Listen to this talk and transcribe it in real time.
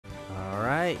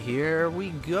Alright, here we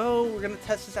go. We're gonna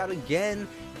test this out again.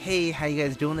 Hey, how you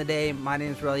guys doing today? My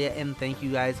name is Relyea, and thank you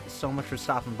guys so much for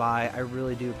stopping by. I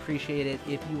really do appreciate it.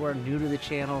 If you are new to the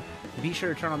channel, be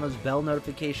sure to turn on those bell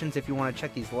notifications if you want to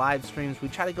check these live streams. We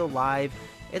try to go live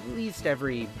at least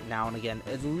every now and again,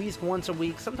 at least once a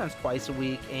week, sometimes twice a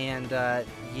week. And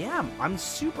yeah, I'm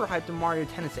super hyped on Mario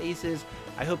Tennis Aces.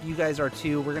 I hope you guys are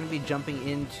too. We're gonna be jumping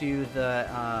into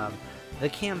the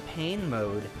campaign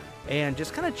mode and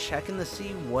just kind of checking to see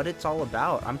what it's all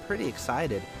about. I'm pretty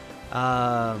excited.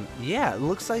 Yeah, it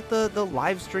looks like the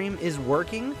live stream is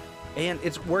working, and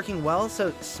it's working well.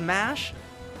 So Smash,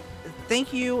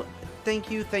 thank you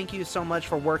so much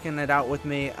for working it out with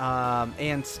me.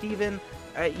 And Steven,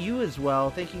 you as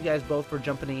well. Thank you guys both for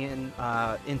jumping in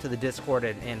into the Discord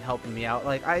and helping me out.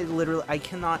 Like, I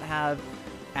cannot have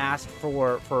asked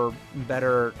for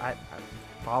better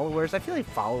followers. I feel like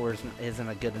followers isn't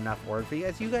a good enough word for you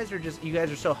guys. You guys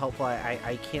are so helpful.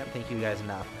 I can't thank you guys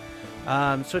enough.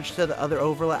 Switch to the other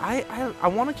overlay. I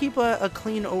want to keep a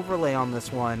clean overlay on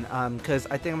this one, because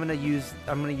I think I'm gonna use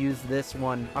this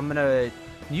one. I'm gonna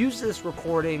use this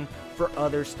recording for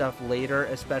other stuff later,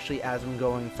 especially as I'm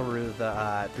going through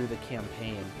the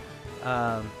campaign.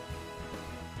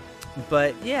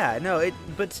 But yeah, no.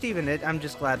 But Steven, I'm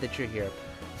just glad that you're here.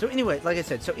 So anyway, like I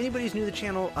said, so anybody who's new to the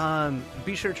channel,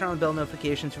 be sure to turn on the bell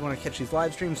notifications if you want to catch these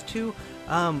live streams too.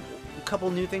 A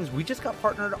couple new things. We just got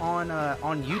partnered on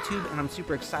YouTube, and I'm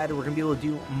super excited. We're gonna be able to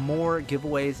do more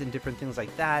giveaways and different things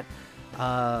like that.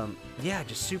 Yeah,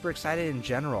 just super excited in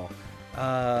general.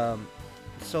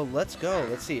 So let's go.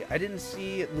 Let's see. I didn't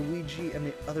see Luigi and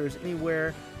the others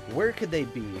anywhere. Where could they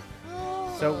be?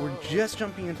 So we're just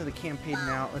jumping into the campaign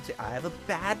now. Let's see. I have a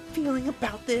bad feeling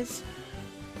about this.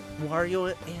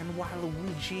 Wario and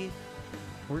Waluigi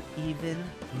were even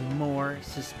more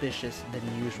suspicious than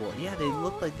usual. Yeah, they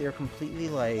look like they're completely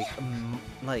like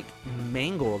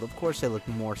mangled. Of course they look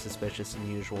more suspicious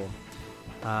than usual.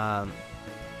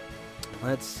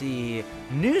 Let's see.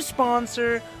 New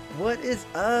sponsor. What is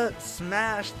up,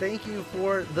 Smash? Thank you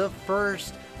for the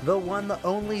one, the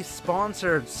only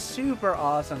sponsor. Super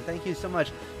awesome. Thank you so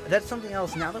much. That's something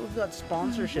else. Now that we've got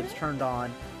sponsorships turned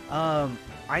on,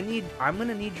 I'm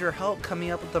gonna need your help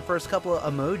coming up with the first couple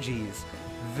of emojis.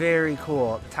 Very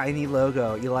cool. Tiny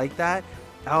logo. You like that?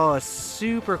 Oh,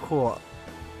 super cool.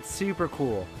 Super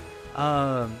cool.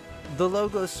 The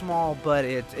logo's small, but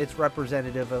it's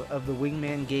representative of the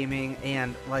Wingman Gaming,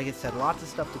 and like I said, lots of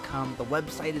stuff to come. The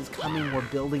website is coming. We're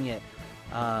building it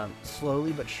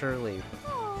slowly but surely.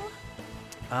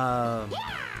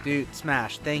 Dude,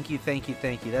 Smash, thank you.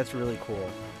 That's really cool.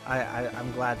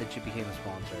 I'm glad that you became a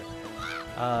sponsor.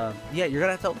 Yeah, you're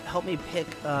gonna have to help me pick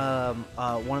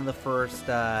one of the first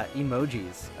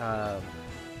emojis.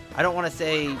 I don't want to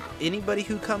say anybody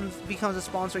who becomes a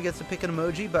sponsor gets to pick an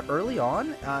emoji, but early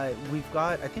on, we've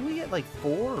got, I think we get like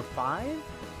 4 or 5.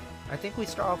 I think we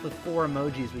start off with 4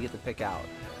 emojis we get to pick out.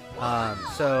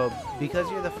 So because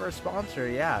you're the first sponsor,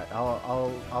 yeah,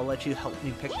 I'll let you help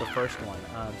me pick the first one.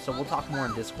 So we'll talk more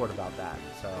in Discord about that.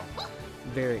 So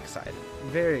very excited,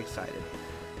 very excited.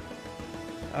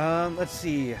 Let's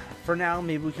see. For now,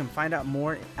 maybe we can find out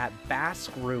more at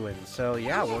Basque Ruins. So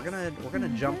yeah, we're gonna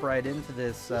jump right into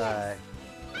this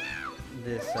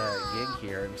gig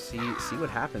here and see what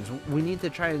happens. We need to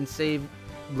try and save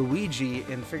Luigi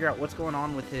and figure out what's going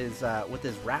on with his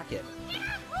racket,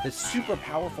 this super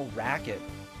powerful racket.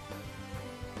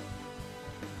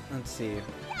 Let's see.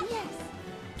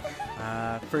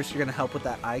 First, you're gonna help with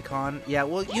that icon. Yeah,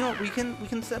 well, you know, we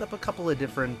can set up a couple of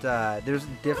different. There's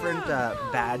different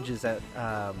badges that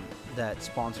that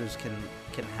sponsors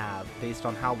can have based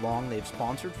on how long they've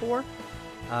sponsored for.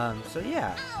 So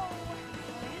yeah.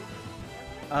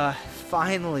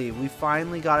 We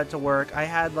finally got it to work. I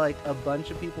had like a bunch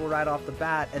of people right off the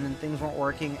bat, and then things weren't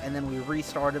working, and then we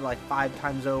restarted like 5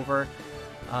 times over.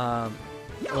 Well,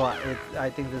 I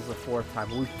think this is the 4th time,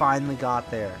 but we finally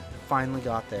got there.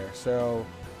 So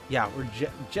yeah, we're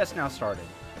just now started.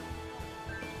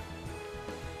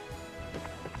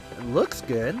 It looks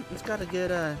good. It's got a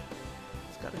good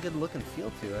look and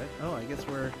feel to it. Oh, I guess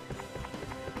we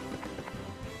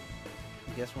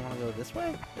want to go this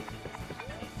way.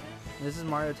 This is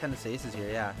Mario Tennis Aces here,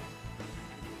 yeah.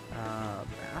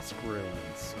 Basque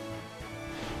Ruins.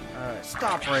 Alright,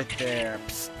 stop right there.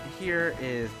 Psst, here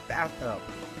is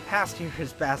past here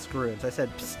is Basque Ruins. I said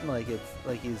psst,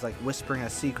 like he's like whispering a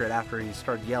secret after he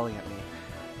started yelling at me.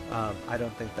 I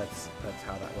don't think that's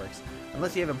how that works.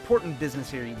 Unless you have important business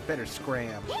here, you better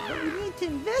scram. We need to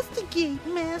investigate,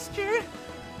 Master.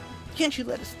 Can't you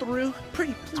let us through?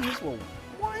 Pretty please. Well,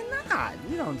 why not?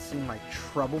 You don't seem like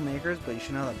troublemakers, but you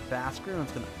should know that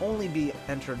Baskervilles can only be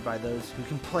entered by those who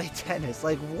can play tennis.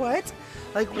 Like, what?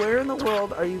 Like, where in the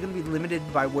world are you going to be limited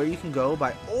by where you can go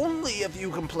by only if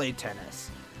you can play tennis?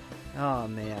 Oh,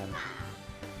 man.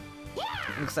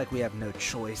 Looks like we have no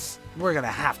choice. We're going to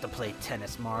have to play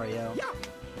tennis, Mario.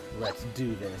 Let's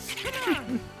do this.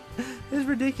 It's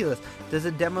ridiculous. Does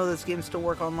a demo of this game still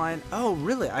work online? Oh,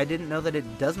 really? I didn't know that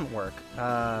it doesn't work.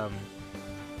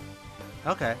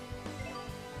 Okay.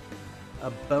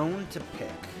 A bone to pick.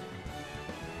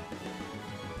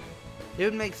 It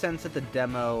would make sense that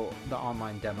the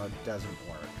online demo doesn't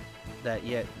work. That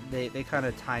yet they kind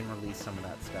of time release some of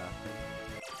that stuff.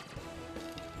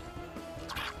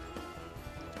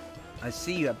 I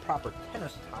see you have proper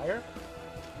tennis attire,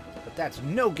 but that's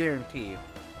no guarantee.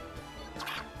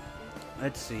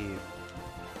 Let's see.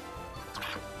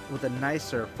 With a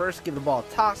nicer first, give the ball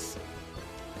a toss.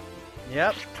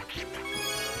 Yep.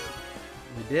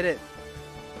 We did it.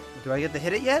 Do I get to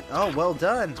hit it yet? Oh, well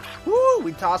done. Woo!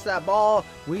 We tossed that ball.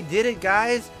 We did it,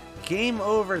 guys. Game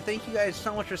over. Thank you guys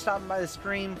so much for stopping by the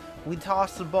stream. We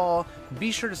tossed the ball.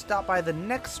 Be sure to stop by the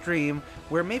next stream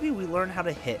where maybe we learn how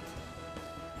to hit.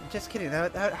 Just kidding.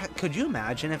 Could you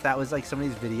imagine if that was like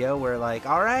somebody's video where like,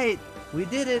 all right, we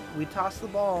did it. We tossed the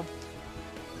ball.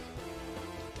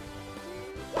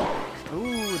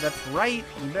 Ooh, that's right.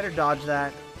 You better dodge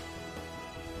that.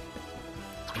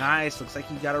 Nice. Looks like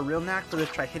you got a real knack for this.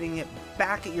 Try hitting it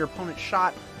back at your opponent's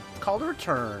shot. It's called a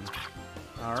return.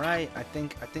 All right. I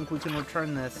think we can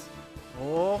return this.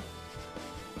 Oh.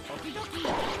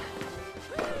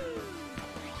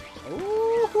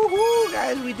 Ooh,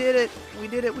 guys, we did it. We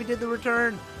did it. We did the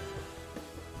return.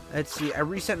 Let's see. I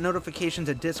reset notifications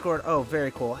at Discord. Oh,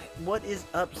 very cool. What is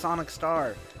up, Sonic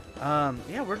Star?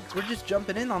 Yeah, we're just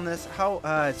jumping in on this. How,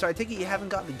 so I take it you haven't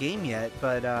got the game yet,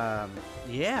 but,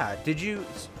 yeah.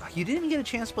 You didn't get a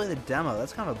chance to play the demo.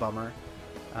 That's kind of a bummer.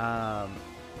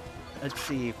 Let's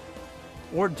see.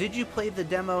 Or did you play the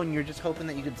demo and you're just hoping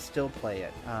that you could still play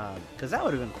it? Because that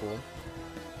would have been cool.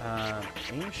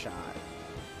 Aim shot.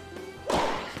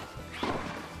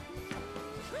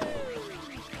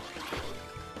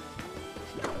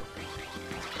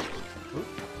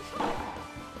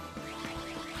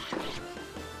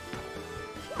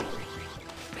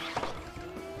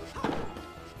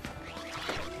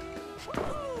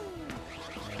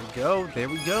 There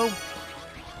we go.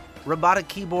 Robotic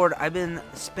keyboard. I've been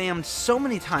spammed so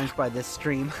many times by this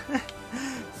stream.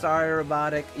 Sorry,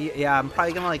 Robotic. Yeah, I'm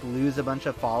probably gonna like lose a bunch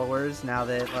of followers now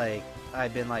that like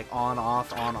I've been like on off.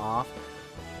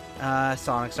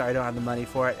 Sonic, sorry, I don't have the money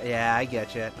for it. Yeah, I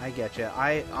get you.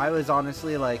 I was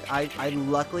honestly like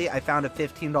luckily I found a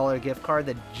 $15 gift card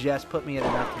that just put me at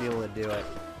enough to be able to do it.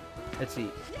 Let's see.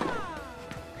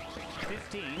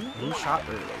 15. Blue shot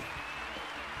early.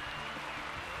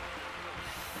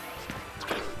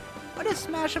 Why does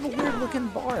Smash have a weird looking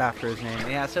bar after his name?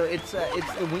 Yeah, so it's the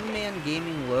Wingman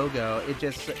Gaming logo. It's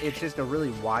just a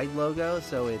really wide logo,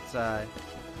 so it's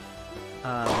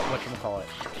whatchamacallit.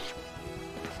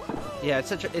 Yeah,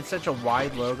 it's such a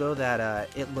wide logo that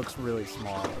it looks really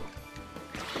small.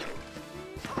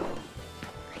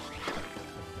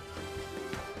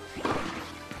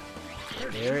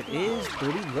 There it is,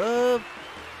 Pretty Love.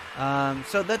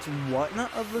 So that's one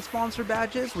of the sponsor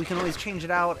badges. We can always change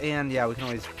it out, and yeah, we can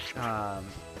always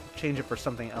change it for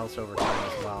something else over time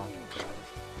as well.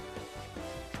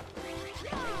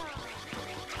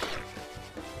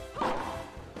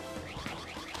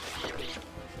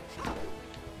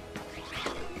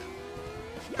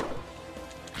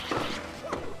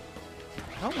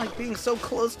 I don't like being so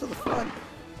close to the front.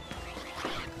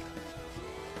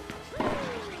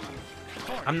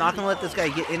 I'm not gonna let this guy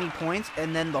get any points,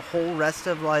 and then the whole rest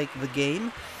of like the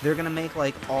game, they're gonna make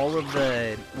like all of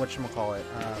the whatchamacallit,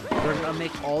 they're gonna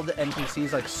make all the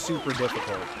NPCs like super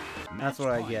difficult. That's what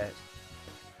I get.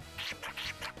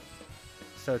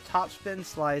 So top spin,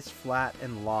 slice, flat,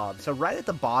 and lob. So right at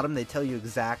the bottom, they tell you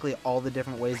exactly all the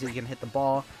different ways that you can hit the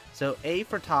ball. So A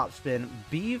for top spin,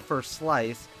 B for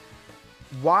slice,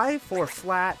 Y for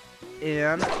flat,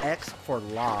 and X for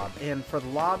lob. And for the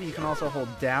lob, you can also hold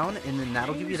down, and then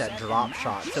that'll give you that drop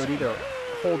shot. So it either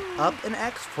hold up an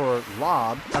X for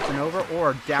lob, up and over,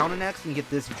 or down an X, and you get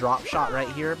this drop shot right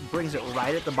here. Brings it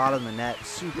right at the bottom of the net.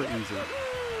 Super easy.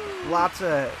 Lots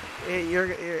of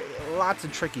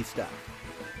tricky stuff.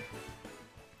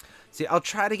 See, I'll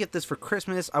try to get this for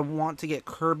Christmas. I want to get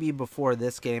Kirby before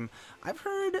this game. I've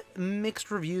heard mixed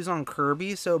reviews on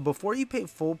Kirby, so before you pay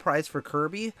full price for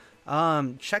Kirby,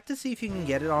 check to see if you can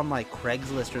get it on like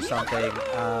Craigslist or something.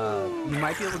 You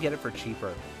might be able to get it for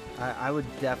cheaper. I would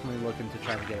definitely look into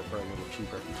trying to get it for a little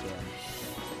cheaper if you can.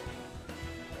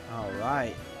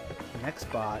 Alright. Next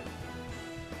spot.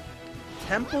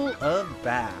 Temple of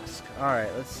Basque.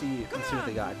 Alright, let's see what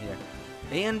they got here.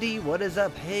 Andy, what is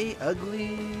up? Hey,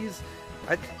 uglies.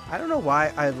 I don't know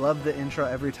why I love the intro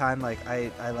every time, like,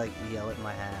 I like yell it in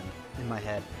my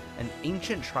head. An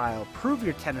ancient trial. Prove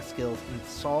your tennis skills and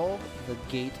solve the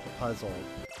gate puzzle.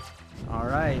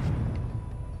 Alright.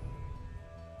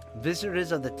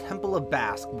 Visitors of the Temple of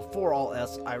Basque. Before all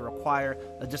else, I require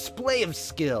a display of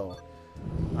skill.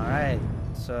 Alright.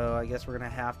 So I guess we're gonna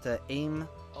have to aim,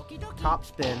 top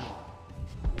spin.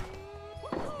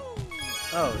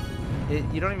 Oh,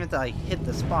 you don't even have to like hit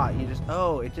the spot. You just,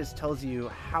 it just tells you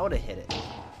how to hit it.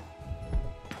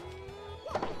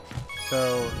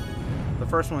 So the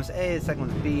first one was A, the second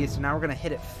one's B. So now we're gonna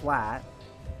hit it flat.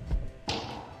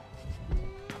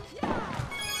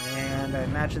 And I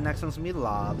imagine the next one's gonna be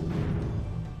lob.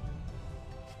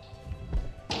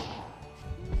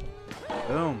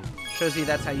 Boom. Shows you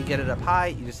that's how you get it up high.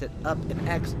 You just hit up and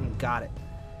X and you got it.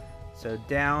 So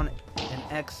down and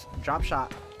X, drop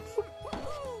shot.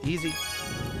 Easy.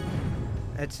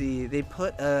 Let's see. They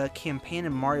put a campaign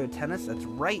in Mario Tennis. That's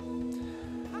right.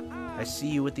 I see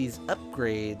you with these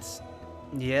upgrades.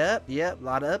 Yep. A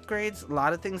lot of upgrades. A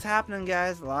lot of things happening,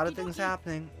 guys. A lot of things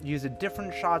happening. Use the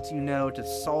different shots you know to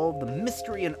solve the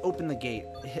mystery and open the gate.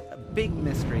 A big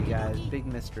mystery, guys. Big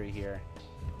mystery here.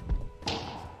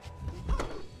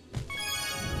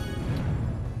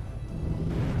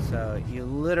 So you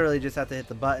literally just have to hit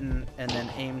the button and then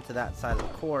aim to that side of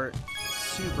the court.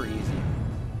 Super easy.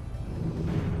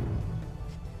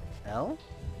 L?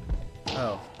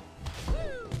 Oh.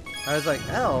 I was like,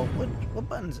 L? What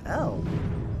button's L?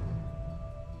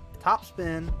 Top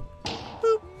spin.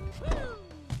 Boop.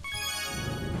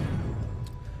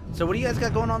 So what do you guys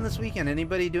got going on this weekend?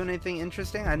 Anybody doing anything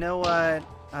interesting? I know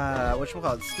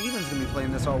whatchamacallit, Steven's gonna be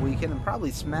playing this all weekend and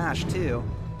probably Smash too.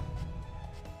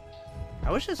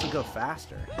 I wish this would go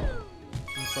faster.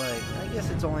 It's like, I guess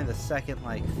it's only the second,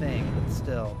 like, thing, but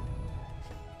still.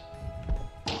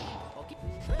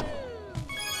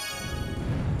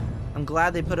 I'm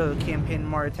glad they put a campaign in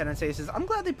Mario Tennis Aces. I'm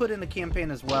glad they put in a campaign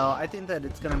as well. I think that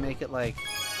it's gonna make it, like,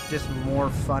 just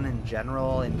more fun in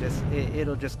general, and just,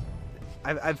 it'll just...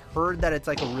 I've heard that it's,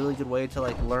 like, a really good way to,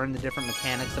 like, learn the different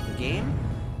mechanics of the game.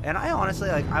 And I honestly,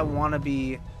 like, I wanna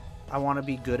be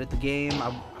good at the game.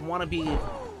 I wanna be...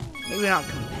 maybe not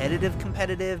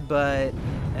competitive, but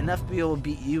enough to be able to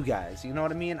beat you guys. You know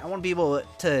what I mean? I want to be able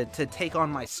to take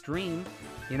on my stream.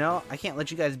 You know? I can't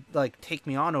let you guys, like, take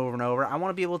me on over and over. I want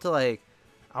to be able to, like...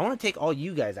 I want to take all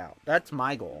you guys out. That's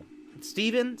my goal.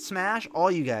 Steven, Smash, all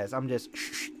you guys. I want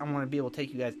to be able to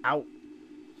take you guys out.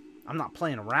 I'm not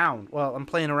playing around. Well, I'm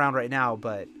playing around right now,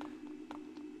 but...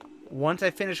 once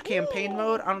I finish campaign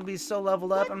mode, I'm going to be so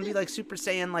leveled up. I'm going to be, like, Super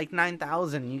Saiyan, like,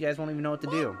 9,000. You guys won't even know what to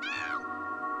do.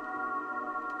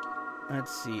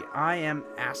 Let's see. I am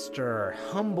Aster,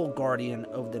 humble guardian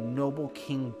of the noble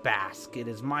King Basque. It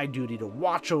is my duty to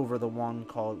watch over the one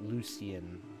called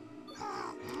Lucien.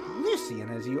 Lucien,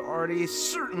 as you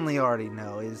certainly already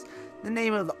know, is the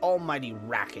name of the almighty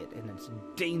racket, and its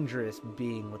dangerous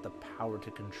being with the power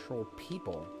to control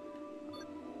people.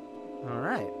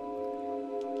 Alright.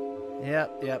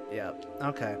 Yep.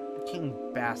 Okay. King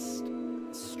Basque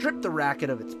stripped the racket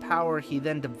of its power. He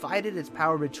then divided its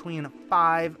power between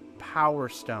 5 power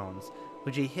stones,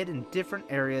 which he hid in different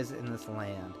areas in this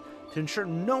land. To ensure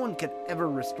no one could ever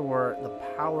restore the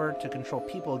power to control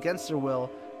people against their will,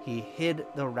 he hid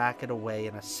the racket away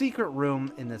in a secret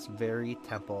room in this very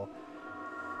temple.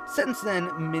 Since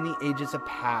then, many ages have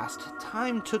passed.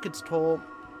 Time took its toll,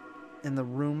 and the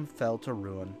room fell to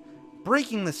ruin.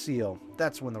 Breaking the seal,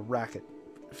 that's when the racket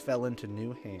fell into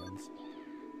new hands.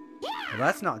 Well,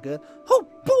 that's not good. Oh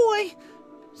boy!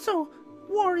 So,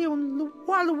 Wario and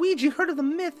Waluigi heard of the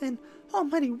myth and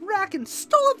almighty racket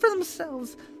stole it for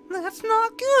themselves. That's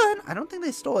not good. I don't think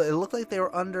they stole it. It looked like they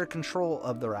were under control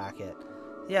of the racket.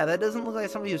 Yeah, that doesn't look like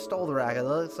somebody who stole the racket. That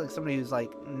looks like somebody who's,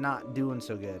 like, not doing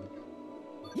so good.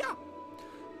 Yeah.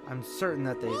 I'm certain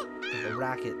that the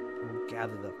racket will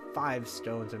gather the 5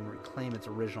 stones and reclaim its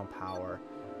original power.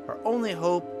 Our only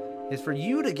hope is for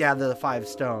you to gather the 5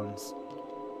 stones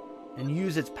and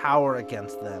use its power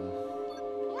against them.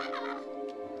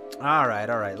 Alright,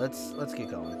 let's get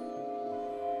going.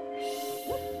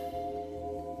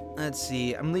 Let's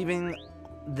see, I'm leaving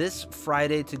this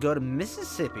Friday to go to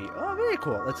Mississippi. Oh, very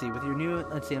cool. Let's see, with your new,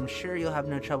 I'm sure you'll have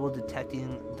no trouble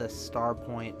detecting the star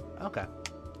point. Okay.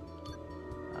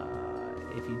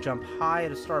 If you jump high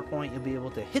at a star point, you'll be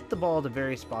able to hit the ball to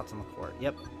various spots on the court.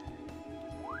 Yep.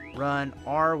 Run,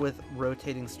 R with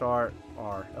rotating star,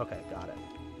 R. Okay, got it.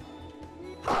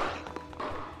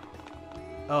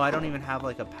 Oh, I don't even have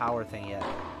like a power thing yet.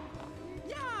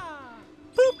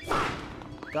 Boop!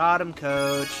 Got him,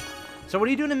 coach. So what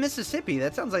are you doing in Mississippi?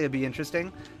 That sounds like it'd be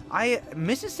interesting.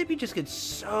 Mississippi just gets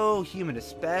so humid,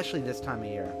 especially this time of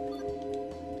year.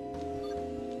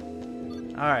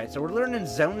 Alright, so we're learning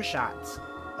zone shots.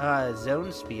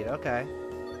 Zone speed, okay.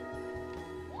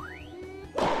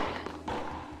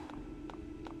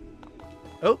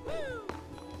 Oh!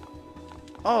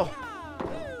 Oh!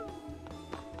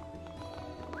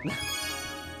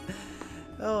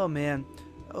 Oh, man.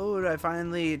 Oh, I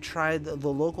finally tried the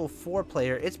local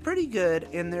 4-player. It's pretty good,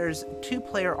 and there's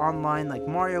 2-player online like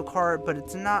Mario Kart, but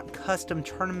it's not custom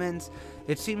tournaments.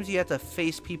 It seems you have to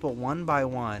face people one by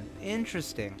one.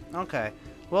 Interesting. Okay.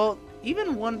 Well,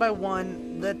 even one by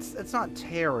one, that's not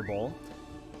terrible.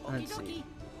 Let's see.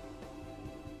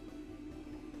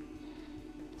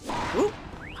 Oop!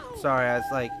 Sorry, I was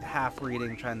like half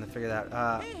reading, trying to figure that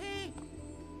out.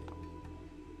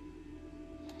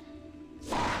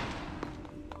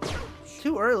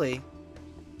 Too early.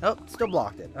 Oh, still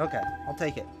blocked it. Okay, I'll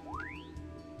take it.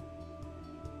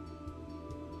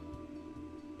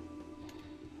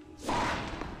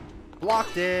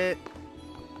 Blocked it.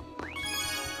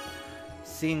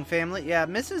 Seeing family. Yeah,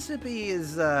 Mississippi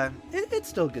is, it's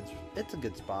still good. It's a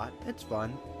good spot. It's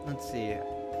fun. Let's see.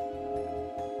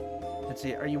 Let's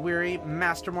see. Are you weary?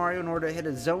 Master Mario, in order to hit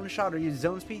a zone shot or use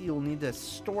zone speed, you'll need to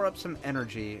store up some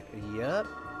energy. Yep.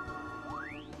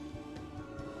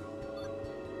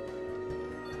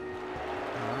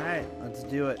 Alright, let's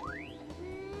do it.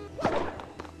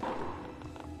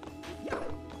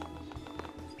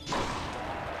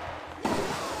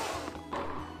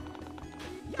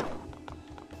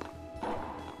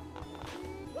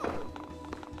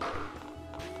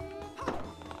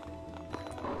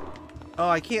 Oh,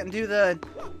 I can't do the...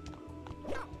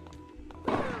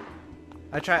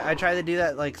 I try to do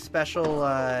that, like, special,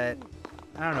 I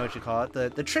don't know what you call it,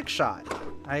 the trick shot.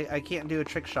 I can't do a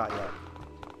trick shot yet.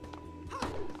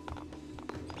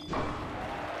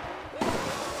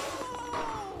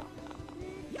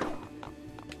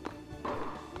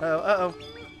 Oh, uh-oh.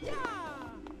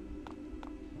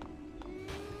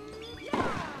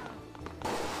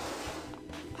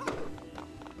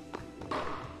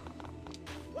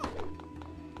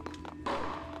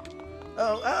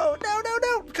 Oh,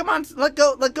 no. Come on, let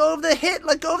go of the hit.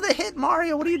 Let go of the hit,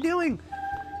 Mario. What are you doing?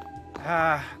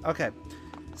 Okay.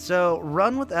 So,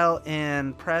 run with L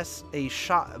and press a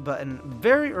shot button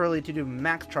very early to do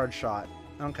max charge shot.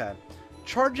 Okay.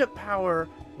 Charge up power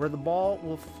where the ball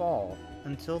will fall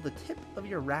until the tip of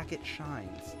your racket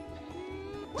shines.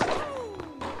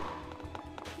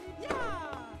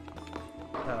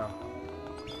 Uh-oh.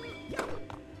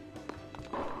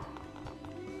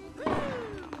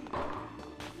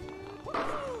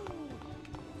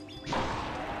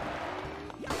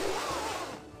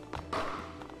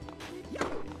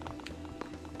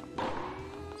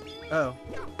 Oh.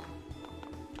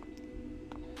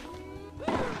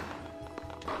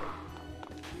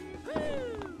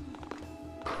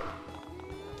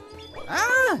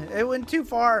 Ah! It went too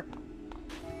far.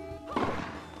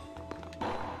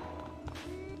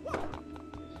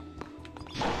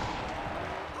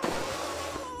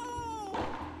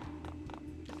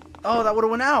 Oh, that would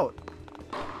have went out.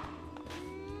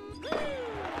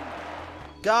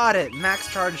 Got it. Max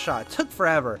charge shot. Took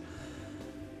forever.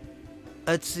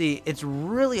 Let's see. It's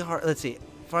really hard. Let's see.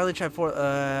 Finally try for.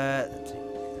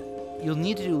 You'll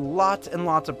need to do lots and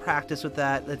lots of practice with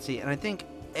that. Let's see. And I think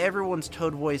everyone's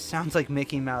Toad voice sounds like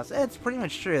Mickey Mouse. It's pretty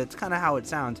much true. It's kind of how it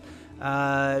sounds.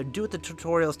 Do what the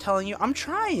tutorial's telling you. I'm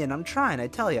trying. I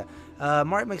tell you.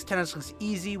 Mario makes tennis look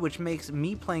easy, which makes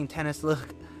me playing tennis look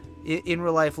in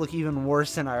real life look even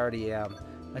worse than I already am.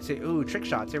 Let's see. Ooh, trick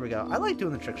shots. Here we go. I like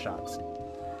doing the trick shots.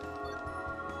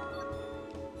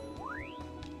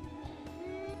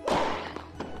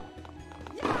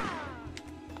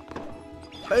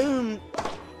 Boom!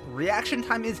 Reaction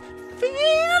time is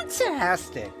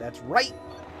fantastic. That's right.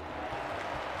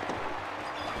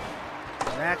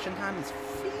 Reaction time is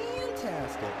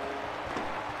fantastic.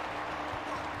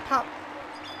 Pop.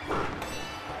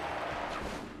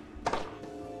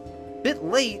 Bit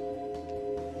late.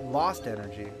 Lost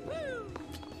energy.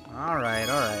 Alright.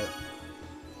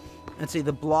 Let's see,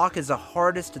 the block is the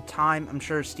hardest to time. I'm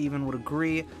sure Steven would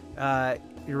agree.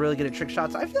 You're really good at trick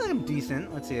shots. I feel like I'm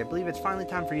decent. Let's see, I believe it's finally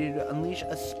time for you to unleash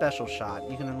a special shot.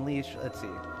 You can unleash, let's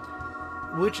see.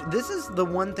 Which, this is the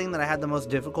one thing that I had the most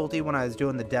difficulty when I was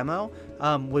doing the demo,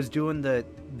 was doing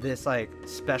this, like,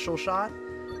 special shot.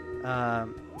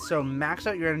 So max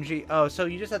out your energy. Oh, so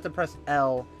you just have to press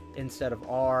L instead of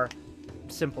R.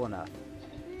 Simple enough.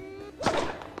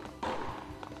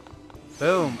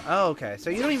 Boom. Oh, okay.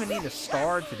 So you don't even need a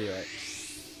star to do it.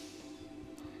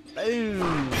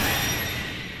 Boom.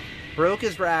 Broke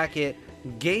his racket.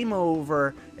 Game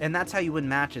over. And that's how you win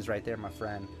matches right there, my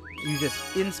friend. You just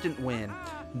instant win.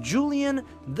 Julian,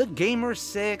 the Gamer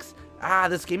 6. Ah,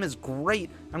 this game is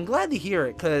great. I'm glad to hear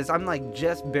it, because I'm like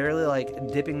just barely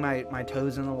like dipping my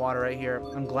toes in the water right here.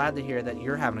 I'm glad to hear that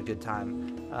you're having a good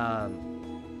time.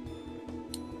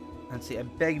 Let's see. I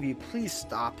beg of you, please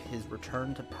stop his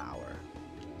return to power.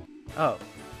 Oh,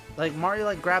 like Mario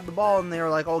like grabbed the ball and they were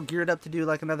like all geared up to do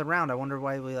like another round. I wonder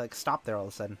why we like stopped there all of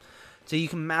a sudden. So you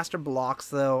can master blocks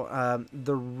though.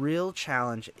 The real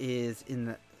challenge is in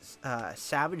the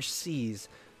Savage Seas.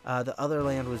 The other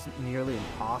land was nearly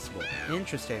impossible.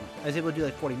 Interesting. I was able to do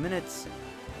like 40 minutes.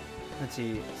 Let's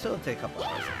see. So it'll take a couple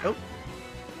hours. Oh.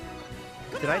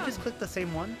 Did I just click the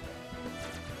same one?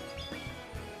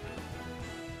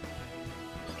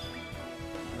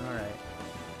 Alright.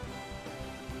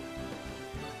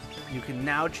 You can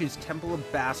now choose Temple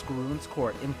of Basque Ruins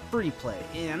Court in free play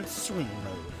and swing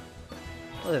mode.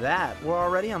 Look at that. We're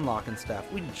already unlocking stuff.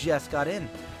 We just got in.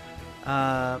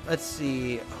 Let's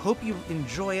see. Hope you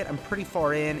enjoy it. I'm pretty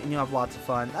far in and you'll have lots of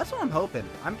fun. That's what I'm hoping.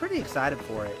 I'm pretty excited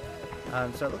for it.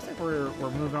 So it looks like we're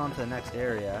moving on to the next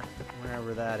area,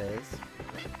 wherever that is.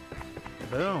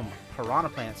 Boom. Piranha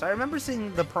plant. So I remember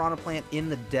seeing the piranha plant in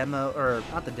the demo, or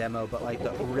not the demo, but like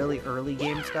the really early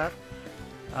game stuff.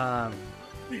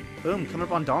 Boom. Coming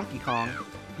up on Donkey Kong.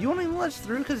 You won't even let us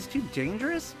through because it's too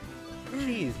dangerous?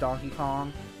 Jeez, Donkey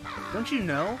Kong. Don't you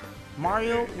know?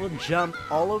 Mario will jump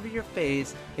all over your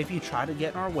face if you try to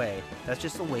get in our way. That's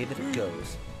just the way that it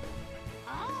goes.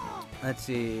 Let's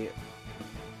see.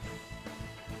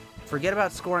 Forget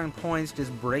about scoring points,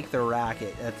 just break the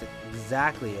racket. That's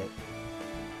exactly it.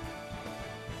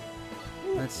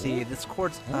 Let's see. This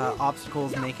court's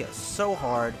obstacles make it so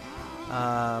hard.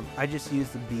 I just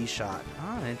used the B shot.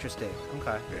 Oh, interesting.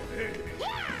 Okay.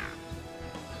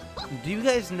 Do you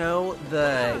guys know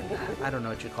the, I don't know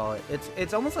what you call it.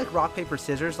 It's almost like rock, paper,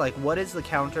 scissors. Like, what is the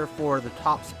counter for the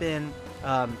top spin,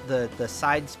 the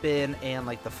side spin, and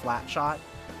like the flat shot?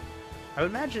 I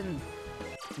would imagine,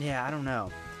 yeah, I don't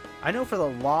know. I know for the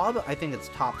lob, I think it's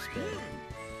top spin.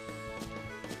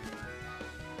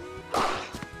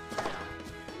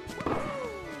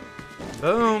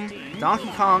 Boom.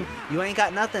 Donkey Kong, you ain't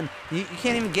got nothing. You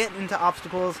can't even get into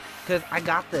obstacles because I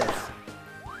got this.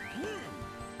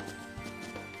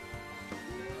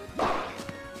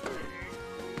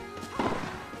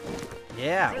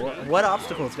 Yeah, what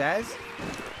obstacles, guys?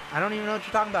 I don't even know what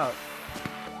you're talking about.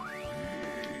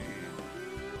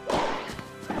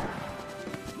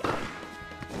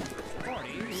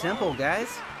 Simple, guys.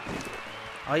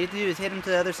 All you have to do is hit him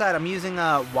to the other side. I'm using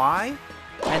Y,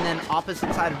 and then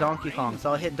opposite side of Donkey Kong.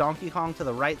 So I'll hit Donkey Kong to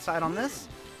the right side on this.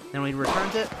 Then when he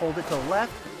returns it, hold it to the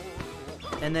left.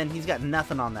 And then he's got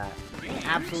nothing on that.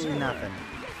 Absolutely nothing.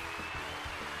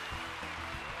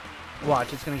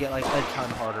 Watch, it's going to get like a ton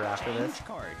harder after this.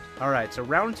 Alright, so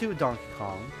round 2 of Donkey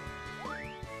Kong.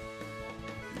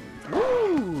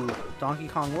 Woo! Donkey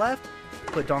Kong left.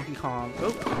 Put Donkey Kong...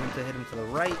 Oh, I need to hit him to the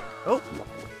right. Oh!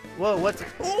 Whoa, what's...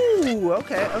 Ooh!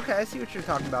 Okay, okay, I see what you're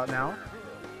talking about now.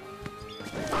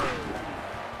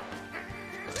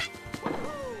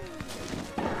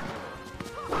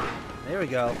 There we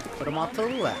go. Put him off to the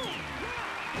left.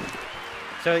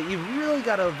 So you really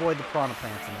got to avoid the piranha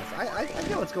plants in this. I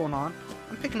get what's going on.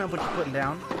 I'm picking up what you're putting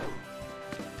down.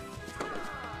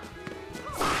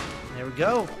 There we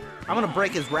go. I'm going to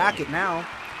break his racket now.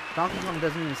 Donkey Kong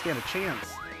doesn't even stand a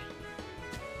chance.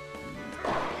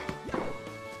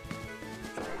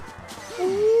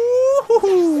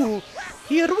 Ooh,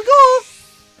 here we go.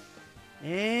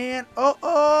 And,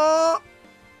 oh.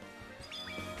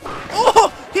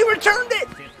 Oh, he returned it.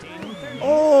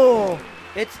 Oh.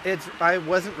 It's, I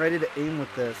wasn't ready to aim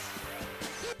with this.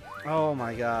 Oh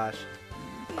my gosh.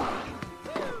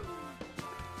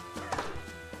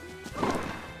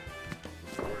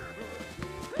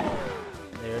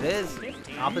 There it is.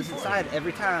 Opposite side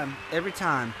every time. Every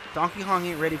time. Donkey Kong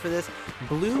ain't ready for this.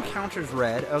 Blue counters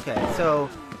red. Okay, so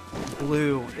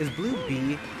blue. Is blue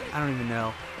B? I don't even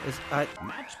know.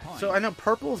 So I know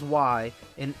purple is Y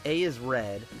and A is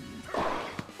red.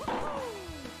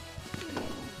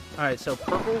 Alright, so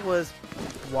purple was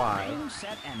Y.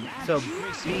 So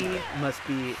B must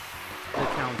be the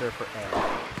counter for A.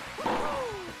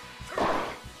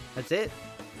 That's it.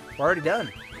 We're already done.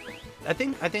 I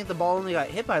think the ball only got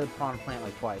hit by the piranha plant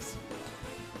like twice.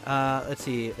 Let's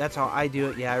see. That's how I do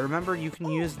it. Yeah, I remember you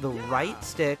can use the right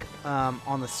stick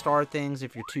on the star things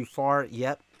if you're too far.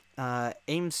 Yep.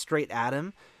 Aim straight at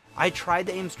him. I tried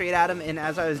to aim straight at him, and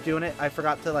as I was doing it, I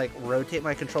forgot to like rotate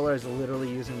my controller. I was literally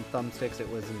using thumbsticks. It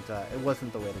wasn't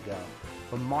the way to go.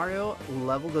 When Mario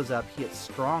level goes up, he gets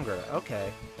stronger.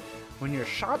 Okay. When your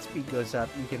shot speed goes up,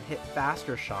 you can hit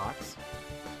faster shots.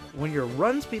 When your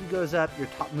run speed goes up, your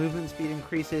top movement speed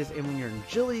increases, and when your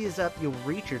agility is up, you'll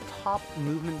reach your top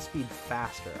movement speed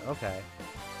faster. Okay.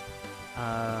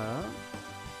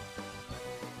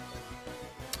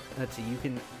 Let's see, you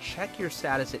can check your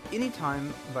status at any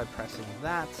time by pressing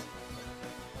that.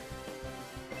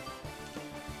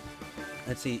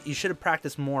 Let's see, you should have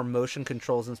practiced more motion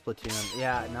controls in Splatoon.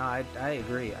 Yeah, no, I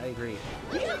agree, I agree.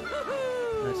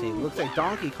 Let's see, looks like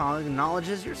Donkey Kong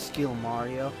acknowledges your skill,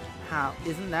 Mario. How,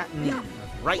 isn't that neat?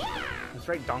 That's right. That's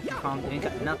right, Donkey Kong. Ain't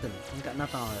got nothing. Ain't got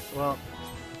nothing on us. Well,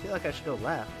 I feel like I should go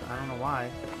left. I don't know why.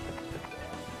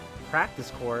 Practice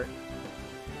court.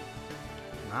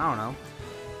 I don't know.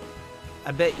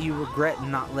 I bet you regret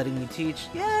not letting me teach.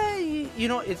 Yeah, you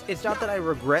know, it's not that I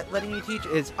regret letting you teach.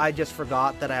 It's I just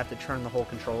forgot that I have to turn the whole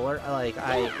controller.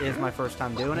 It's my first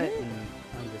time doing it, and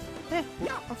I'm just,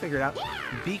 I'll figure it out.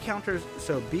 B counters,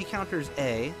 so B counters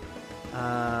A,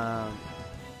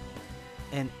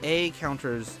 and A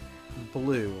counters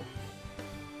blue,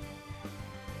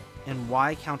 and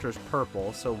Y counters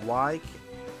purple. So Y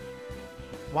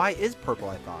is purple,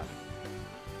 I thought.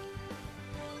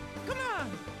 Come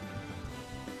on.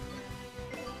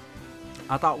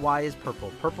 I thought Y is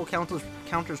purple. Purple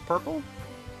counters purple?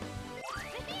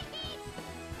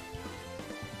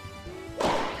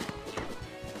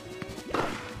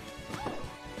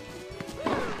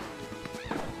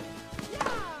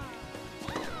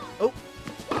 Oh.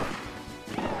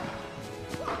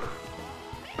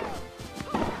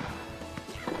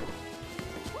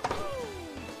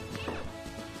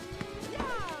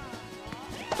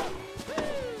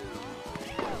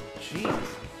 Jeez.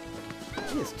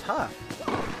 He is tough.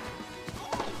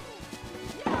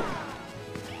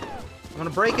 I'm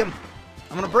gonna break him.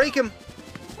 I'm gonna break him.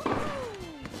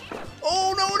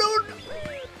 Oh, no.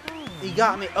 He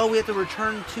got me. Oh, we have to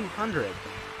return 200.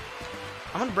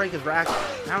 I'm gonna break his racket.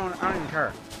 I don't even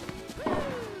care.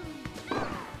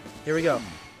 Here we go.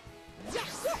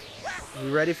 Are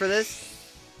you ready for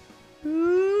this?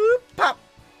 Pop.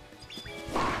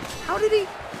 How did he?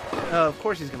 Oh, of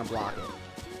course he's gonna block it.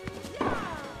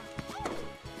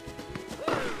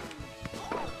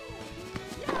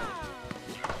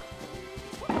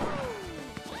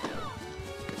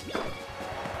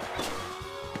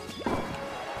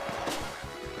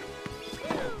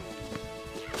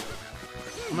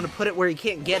 I'm gonna put it where he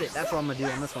can't get it. That's what I'm gonna do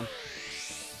on this one.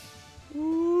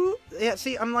 Ooh. Yeah,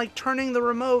 see, I'm like turning the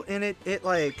remote and it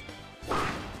like...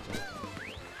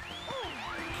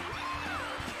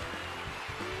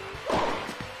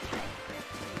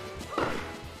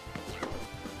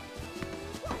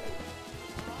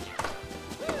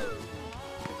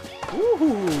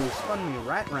 Ooh, spun me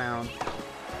right round.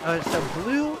 So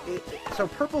blue, so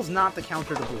purple's not the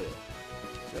counter to blue.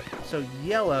 So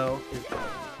yellow is...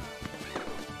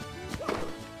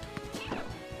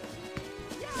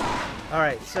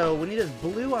 Alright, so when he does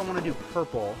blue, I want to do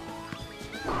purple.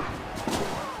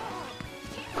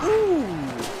 Ooh!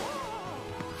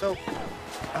 So...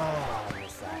 Oh, I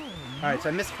missed that. Alright, so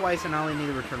I missed twice, and I only need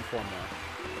to return 4 more.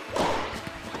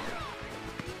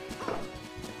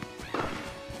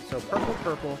 So purple,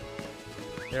 purple.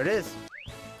 There it is.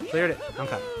 Cleared it.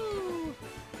 Okay.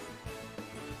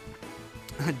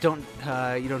 You don't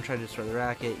try to destroy the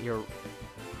racket. You're...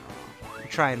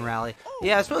 Try and rally.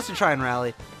 Yeah, I was supposed to try and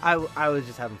rally. I was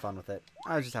just having fun with it.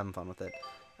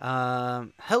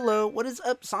 Hello, what is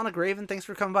up, Sonic Raven? Thanks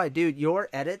for coming by, dude. Your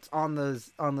edits on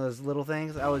those little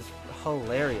things, that was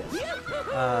hilarious.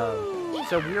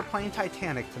 So we are playing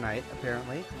Titanic tonight,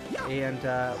 apparently, and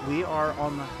we are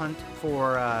on the hunt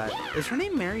for. Is her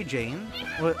name Mary Jane?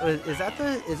 Is that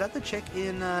the chick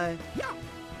in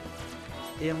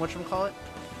whatchamacallit?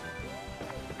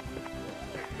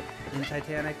 In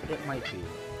Titanic? It might be.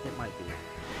 It might be.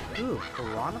 Ooh,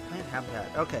 piranha plant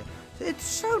habitat. Okay. It's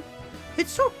so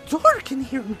dark in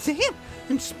here and damp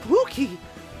and spooky.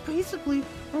 Basically,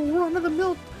 a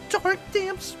run-of-the-mill dark,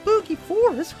 damp, spooky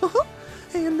forest.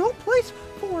 And no place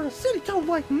for a city toad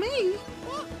like me.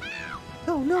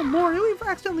 Oh no, Mario, we've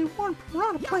accidentally warned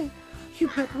piranha plant. You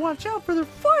better watch out for their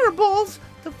fireballs.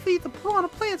 Defeat the piranha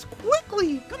plants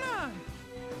quickly. Come on.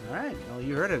 All right. Well,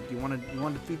 you heard it. You want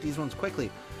to defeat these ones quickly.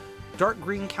 Dark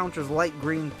green counters light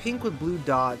green, pink with blue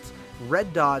dots,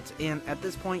 red dots, and at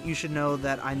this point you should know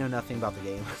that I know nothing about the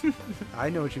game. I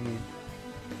know what you mean.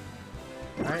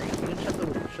 Alright, you can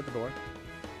shut the door.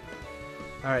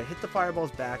 Alright, hit the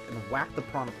fireballs back and whack the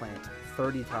piranha plant.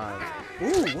 30 times.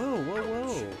 Ooh, whoa, whoa,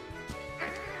 whoa.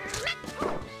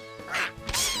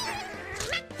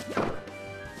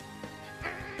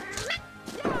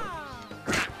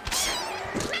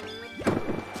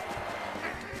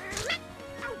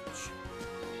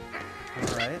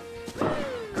 Alright.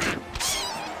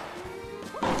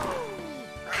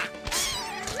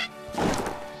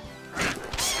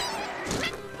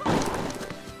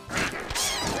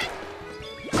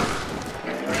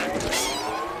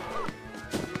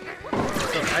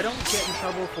 I don't get in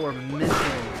trouble for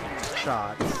missing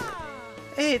shots.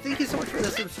 Hey, thank you so much for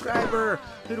the subscriber.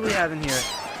 Who do we have in here?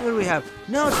 Who do we have?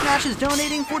 No, Smash is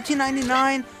donating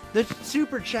 $14.99. The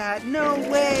super chat. No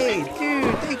way,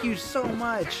 dude. Thank you so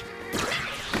much.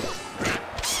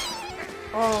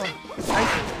 Oh,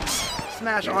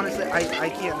 Smash. Honestly, I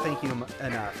can't thank you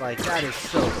enough. Like, that is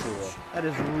so cool. That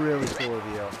is really cool of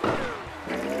you. All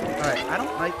right, I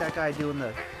don't like that guy doing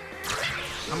the.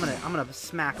 I'm gonna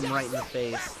smack him right in the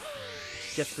face,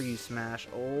 just for you, Smash.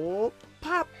 Oh,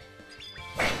 pop!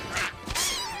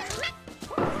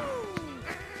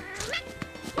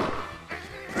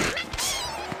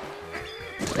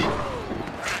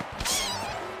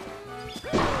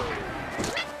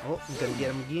 Oh, I'm gonna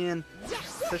get him again.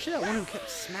 Especially that one who kept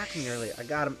smacking me earlier. I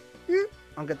got him.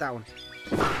 I'll get that one.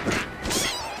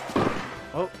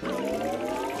 Oh.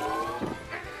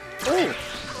 Oh.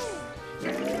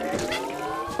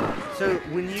 So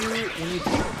when you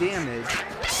take damage,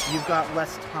 you've got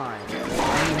less time.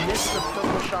 When you miss the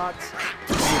purple shots,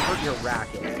 you hurt your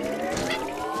racket.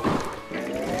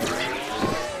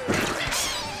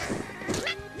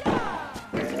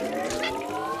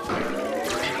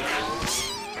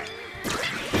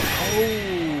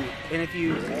 Oh, and if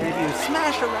you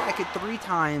smash a racket 3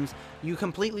 times, you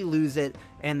completely lose it,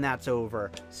 and that's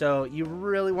over. So you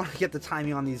really want to get the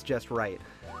timing on these just right.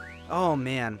 Oh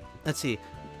man, let's see.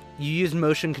 You used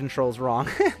motion controls wrong.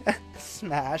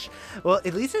 Smash. Well,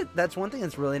 at least that's one thing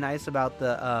that's really nice about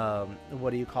the, what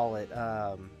do you call it?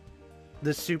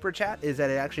 The super chat is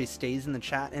that it actually stays in the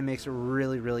chat and makes it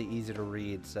really, really easy to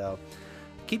read. So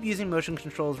keep using motion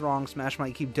controls wrong. Smash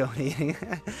might keep donating.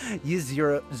 Use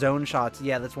 0 zone shots.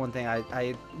 Yeah, that's one thing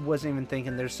I wasn't even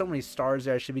thinking. There's so many stars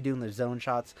there. I should be doing the zone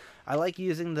shots. I like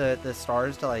using the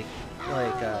stars to like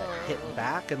hit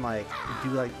back and like do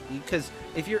like, because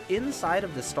if you're inside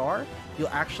of the star, you'll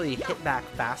actually hit back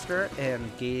faster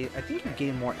and gain. I think you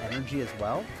gain more energy as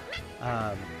well.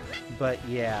 But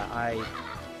yeah,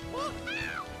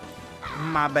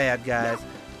 my bad, guys.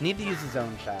 Need to use the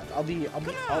zone shots. I'll be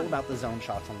all about the zone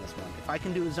shots on this one. If I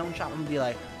can do a zone shot, I'm gonna be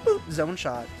like, boop, zone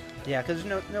shot. Yeah, because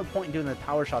there's no point in doing the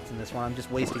power shots in this one. I'm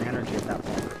just wasting energy at that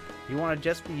point. You want to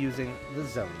just be using the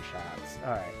zone shots.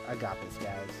 All right, I got this,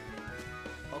 guys.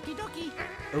 Okie dokie.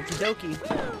 Okie dokie.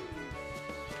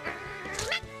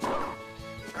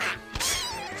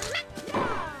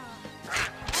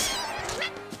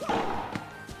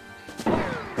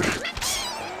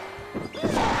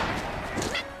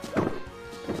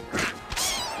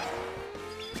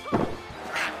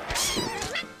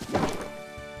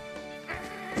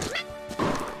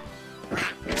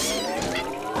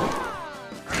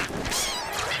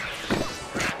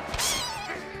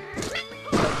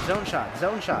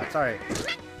 Zone shot, sorry.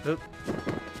 Oop.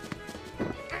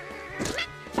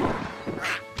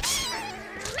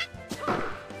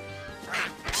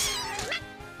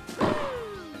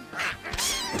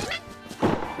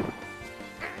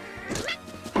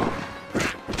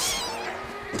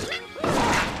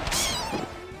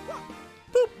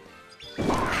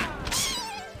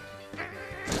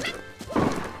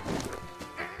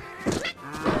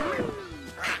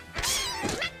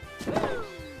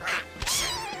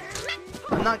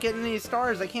 I'm not getting any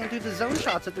stars. I can't do the zone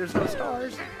shots if there's no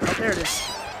stars. Oh, there it is.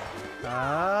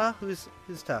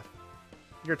 Who's tough?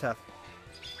 You're tough.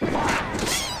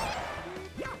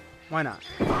 Why not?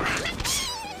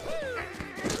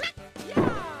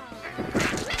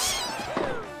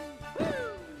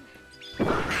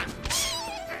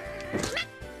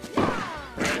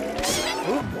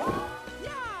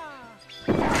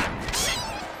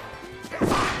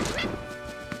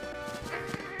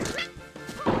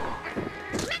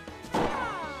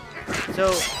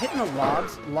 So hitting the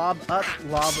lobs, lob up,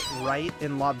 lob right,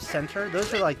 and lob center,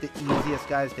 those are like the easiest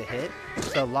guys to hit.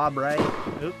 So lob right,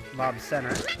 oop, lob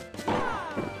center.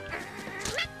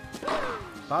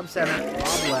 Lob center,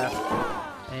 lob left,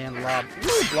 and lob,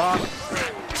 block,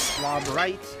 lob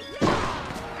right.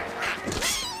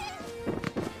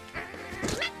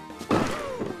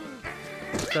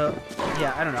 So,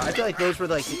 yeah, I don't know. I feel like those were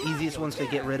like the easiest ones to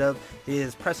get rid of,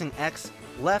 is pressing X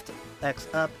left, X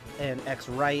up, and X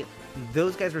right.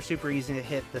 those guys were super easy to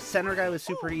hit. The center guy was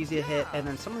super easy to hit, and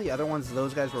then some of the other ones,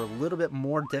 those guys were a little bit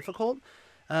more difficult,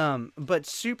 but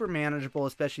super manageable,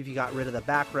 especially if you got rid of the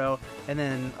back row. And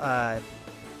then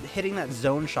hitting that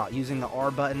zone shot using the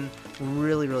R button,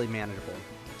 really, really manageable.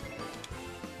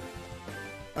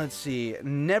 Let's see.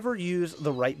 Never use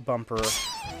the right bumper.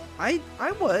 I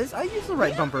used the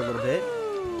right bumper a little bit.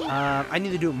 I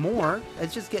need to do it more.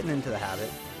 It's just getting into the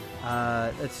habit.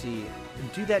 Let's see.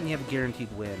 Do that and you have a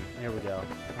guaranteed win. There we go.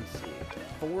 Let's see.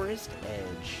 Forest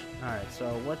Edge. Alright, so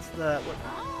what's the...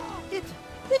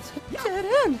 It's a dead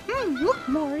end. Look,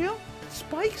 Mario.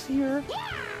 Spike's here.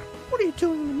 What are you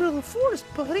doing in the middle of the forest,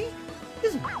 buddy?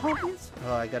 Isn't it obvious?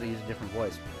 Oh, I gotta use a different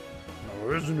voice.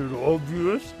 Now, isn't it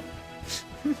obvious?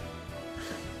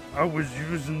 I was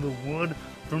using the wood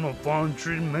from a fallen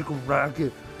tree to make a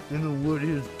racket, and the wood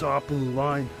is top of the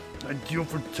line, ideal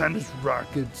for tennis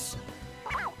rackets.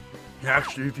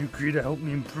 Actually, if you agree to help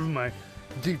me improve my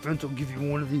defense, I'll give you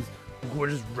one of these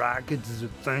gorgeous rackets as a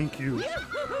thank you.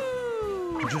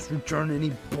 Just return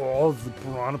any balls the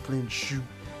piranha plant shoot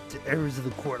to areas of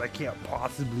the court I can't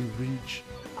possibly reach.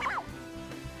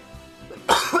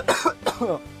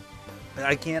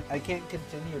 I can't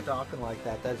continue talking like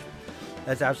that.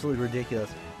 That's absolutely ridiculous.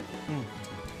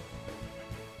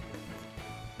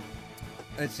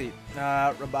 Let's see.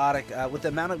 Robotic. With the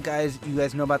amount of guys you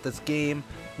guys know about this game,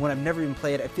 when I've never even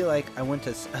played, I feel like I went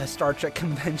to a Star Trek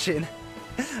convention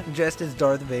just as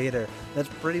Darth Vader. That's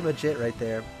pretty much it right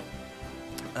there.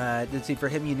 Let's see. For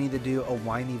him, you need to do a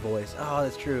whiny voice. Oh,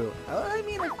 that's true. I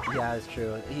mean, yeah, that's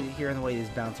true. Hearing the way he's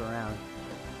bouncing around.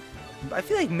 I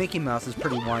feel like Mickey Mouse is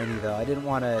pretty whiny though. I didn't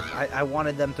want to. I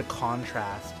wanted them to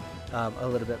contrast a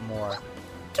little bit more.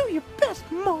 Do your best,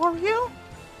 Mario.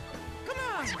 Come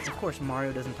on! Of course,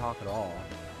 Mario doesn't talk at all.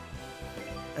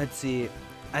 Let's see.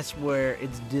 I swear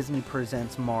it's Disney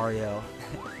Presents Mario.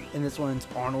 And this one's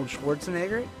Arnold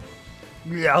Schwarzenegger.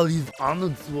 Yeah, he's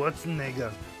Arnold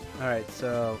Schwarzenegger. Alright,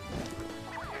 so...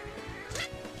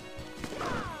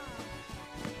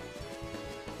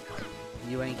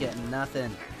 You ain't getting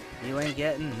nothing. You ain't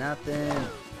getting nothing.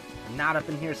 Not up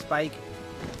in here, Spike.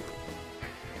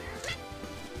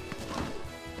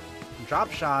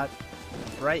 Drop shot.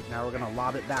 Right, now we're gonna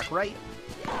lob it back right.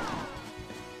 I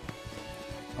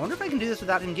wonder if I can do this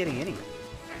without him getting any.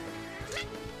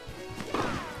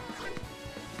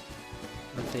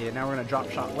 Let's see, now we're gonna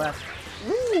drop shot left.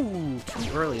 Ooh,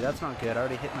 too early. That's not good. I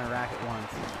already hit my racket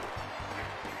once.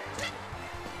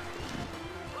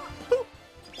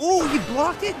 Ooh, you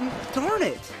blocked it? Darn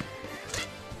it.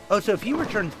 Oh, so if he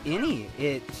returns any,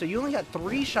 so you only got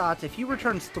 3 shots. If he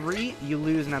returns 3, you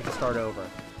lose and have to start over.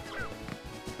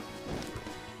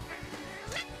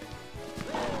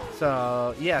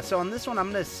 So, yeah, so on this one,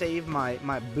 I'm going to save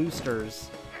my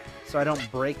boosters so I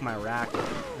don't break my racket.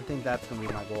 I think that's going to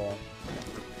be my goal.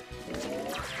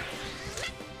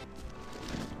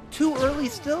 Too early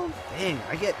still? Dang,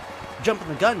 I get jumping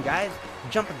the gun, guys.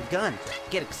 Jumping the gun.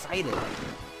 Get excited.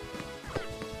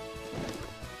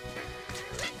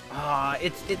 Ah,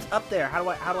 it's up there. How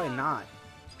do I not?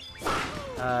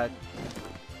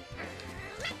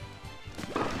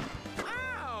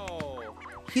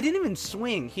 He didn't even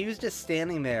swing. He was just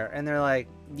standing there, and they're like,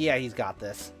 "Yeah, he's got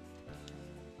this."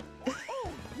 Oh,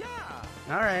 yeah!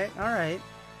 All right.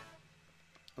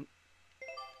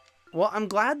 Well, I'm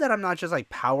glad that I'm not just like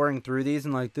powering through these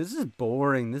and like, this is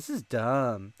boring. This is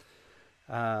dumb.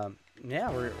 Yeah,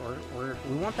 we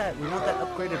want that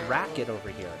upgraded racket over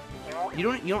here. You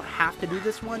don't have to do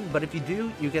this one, but if you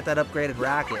do, you get that upgraded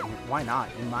racket. Why not?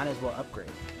 You might as well upgrade.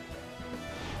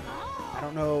 I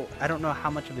don't know how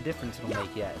much of a difference it'll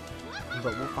make yet,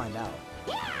 but we'll find out.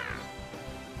 Let's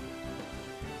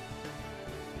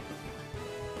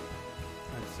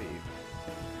see.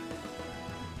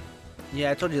 Yeah,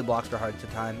 I told you the blocks are hard to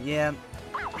time. Yeah,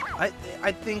 I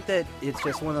think that it's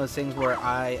just one of those things where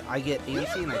I get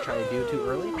antsy and I try to do it too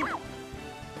early.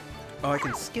 Oh, I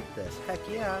can skip this. Heck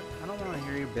yeah. I don't want to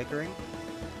hear you bickering.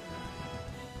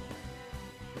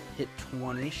 Hit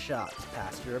 20 shots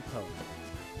past your opponent.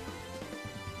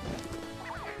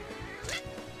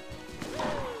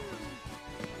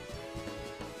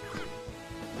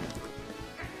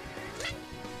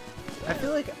 I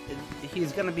feel like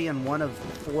he's going to be in one of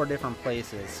 4 different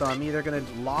places. So I'm either going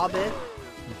to lob it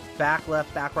back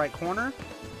left, back right corner,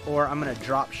 or I'm going to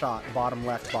drop shot bottom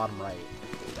left, bottom right.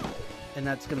 And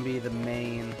that's going to be the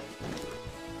main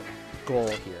goal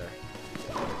here.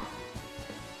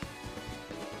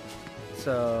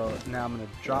 So now I'm going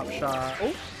to drop shot.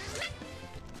 Oh!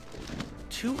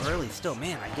 Too early still.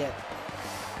 Man, I get...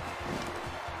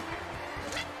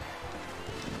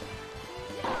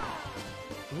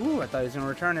 Ooh, I thought he was going to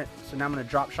return it. So now I'm going to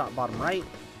drop shot bottom right.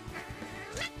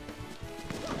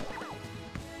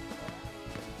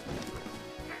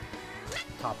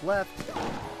 Top left.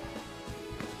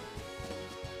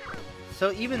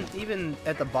 So even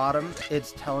at the bottom,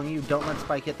 it's telling you don't let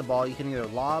Spike hit the ball. You can either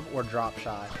lob or drop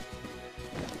shot.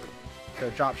 So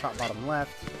drop shot bottom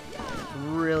left.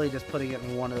 Really just putting it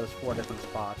in one of those 4 different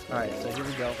spots. Alright, so here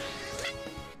we go.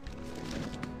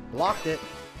 Blocked it.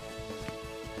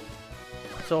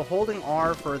 So holding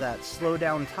R for that slow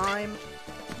down time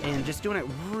and just doing it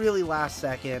really last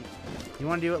second. You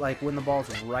want to do it like when the ball's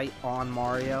right on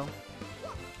Mario.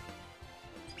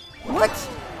 What?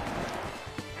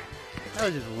 That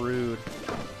was just rude.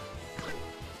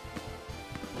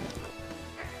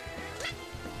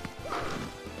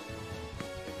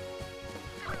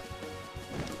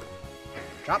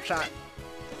 Drop shot.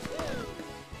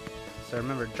 So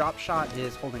remember, drop shot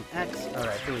is holding X.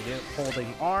 Alright, here we go.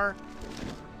 Holding R.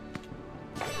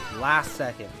 Last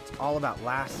second. It's all about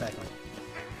last second.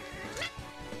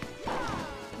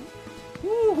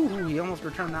 Woo! He almost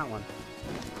returned that one.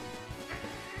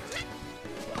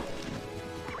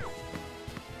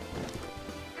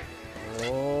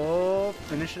 Oh,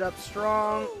 finish it up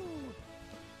strong.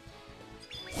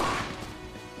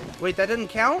 Wait, that didn't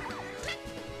count?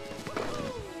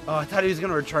 Oh, I thought he was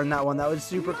going to return that one. That was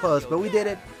super close, but we did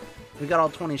it. We got all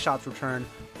 20 shots returned.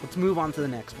 Let's move on to the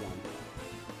next one.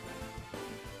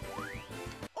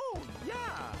 Oh,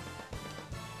 yeah.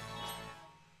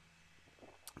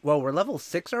 Well, we're level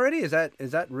 6 already? Is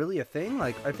that really a thing?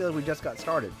 Like, I feel like we just got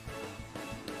started.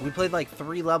 We played like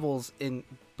 3 levels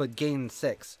but gained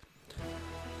 6.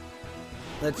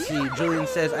 Let's see. Julian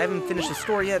says, I haven't finished the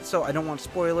story yet, so I don't want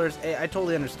spoilers. Hey, I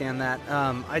totally understand that.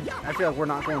 I feel like we're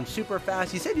not going super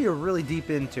fast. You said you were really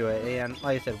deep into it, and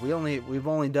like I said, we've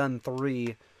only done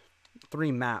three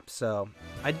maps, so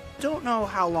I don't know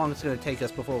how long it's going to take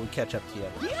us before we catch up to you.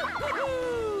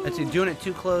 Let's see. Doing it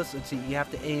too close. Let's see. You have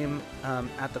to aim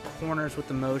at the corners with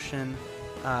the motion.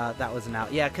 That was an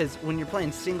out. Yeah, because when you're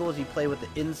playing singles, you play with the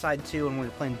inside 2, and when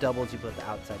you're playing doubles, you play with the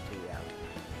outside 2. Yeah.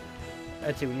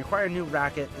 Let's see, when you acquire a new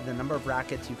racket, the number of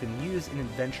rackets you can use in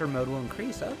adventure mode will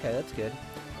increase. Okay, that's good.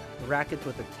 Rackets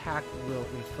with attack will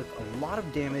inflict a lot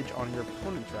of damage on your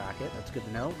opponent's racket. That's good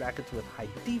to know. Rackets with high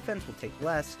defense will take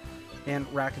less, and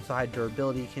rackets with high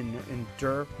durability can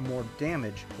endure more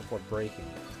damage before breaking.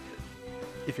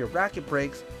 If your racket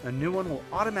breaks, a new one will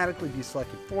automatically be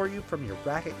selected for you from your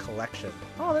racket collection.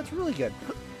 Oh, that's really good.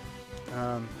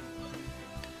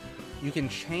 You can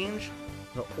change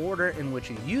the order in which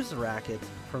you use the rackets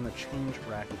from the change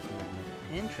rackets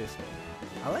menu. Interesting.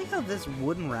 I like how this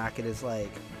wooden racket is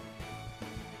like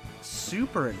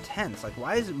super intense. Like,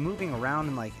 why is it moving around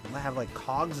and like have like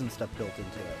cogs and stuff built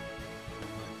into it?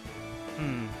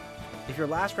 If your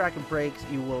last racket breaks,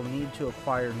 you will need to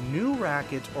acquire new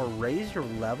rackets or raise your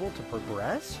level to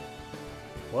progress.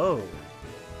 Whoa,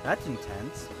 that's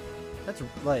intense. That's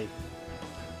like,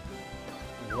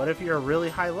 what if you're a really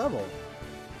high level?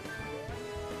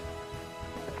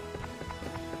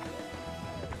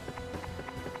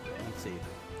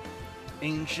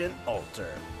 Ancient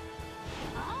altar.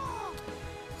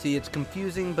 See, it's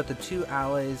confusing, but the 2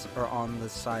 allies are on the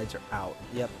sides are out.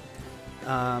 Yep.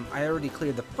 I already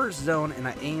cleared the first zone, and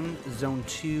I aimed zone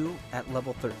 2 at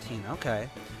level 13. Okay.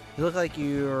 You look like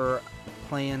you're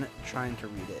trying to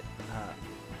read it.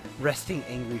 Resting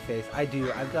angry face. I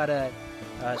do. I've got a,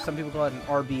 some people call it an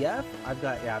RBF. I've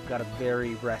got a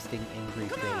very resting angry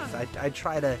face. I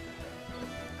try to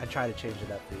change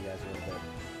it up for you guys a little bit.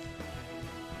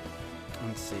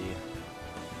 Let's see.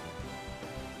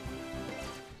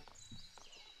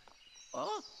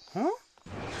 Huh?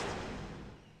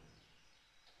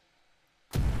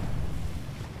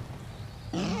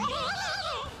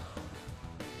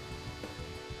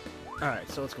 Alright,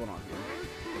 so what's going on here?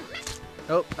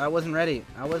 Oh, I wasn't ready.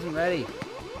 I wasn't ready.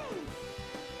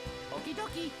 Okie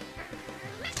dokie.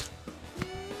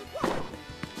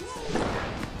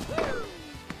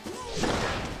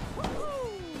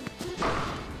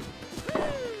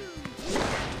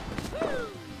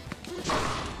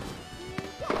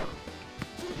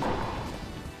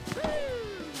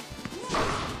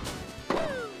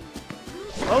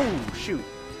 Oh, shoot.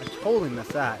 I totally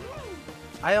missed that.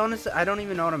 I don't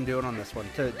even know what I'm doing on this one,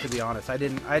 to be honest. I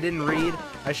didn't read.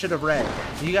 I should have read.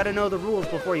 You gotta know the rules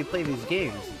before you play these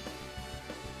games.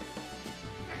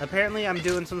 Apparently I'm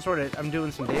doing some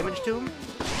damage to him.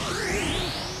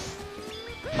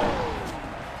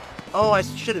 Oh, I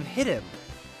should have hit him.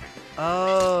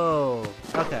 Oh,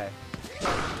 okay.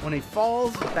 When he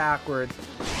falls backwards,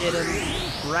 hit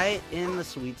him right in the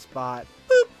sweet spot.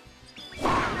 Boop.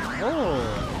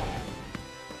 Oh.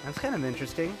 That's kind of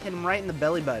interesting. Hit him right in the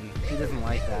belly button. He doesn't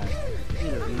like that. He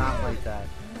does not like that.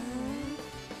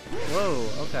 Whoa,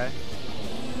 okay.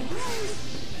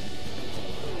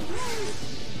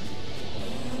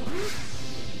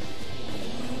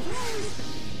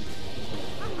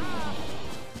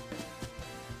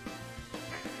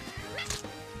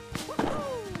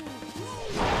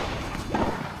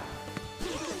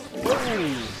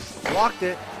 Whoa, blocked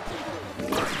it.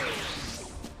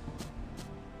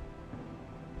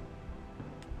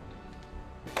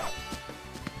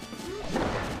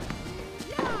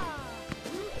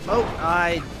 Oh,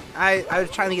 I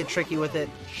was trying to get tricky with it.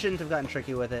 Shouldn't have gotten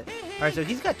tricky with it. Alright, so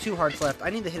he's got 2 hearts left. I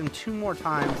need to hit him 2 more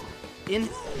times in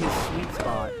his sweet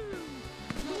spot.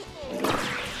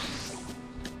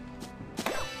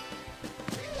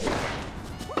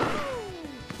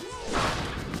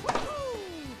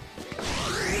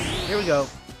 Here we go.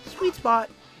 Sweet spot.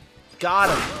 Got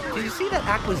him. Did you see that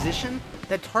acquisition?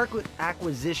 That target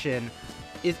acquisition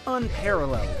is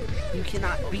unparalleled. You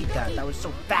cannot beat that. That was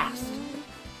so fast.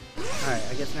 Alright,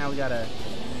 I guess now we gotta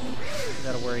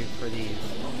worry for these.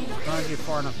 As long as you're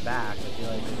far enough back, I feel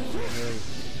like it's really...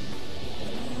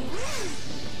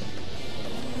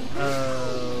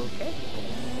 Okay.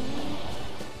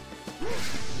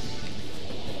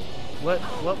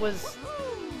 What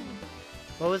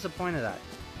was the point of that?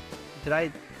 Did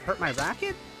I hurt my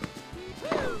racket?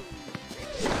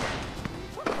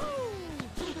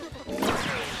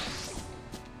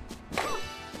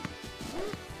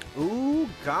 Ooh,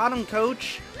 got him,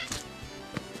 coach.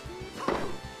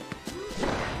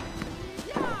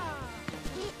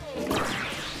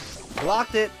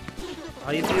 Blocked it.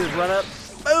 All you have to do is run up.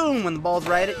 Boom! When the ball's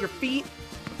right at your feet.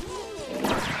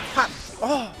 Hop.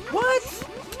 Oh, what?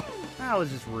 That was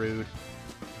just rude.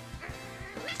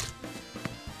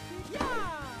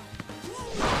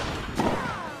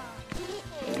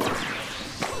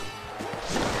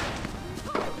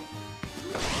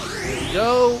 There you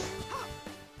go.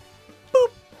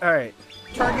 Boop. Alright.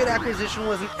 Target acquisition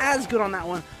wasn't as good on that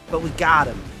one, but we got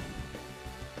him.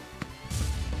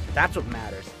 That's what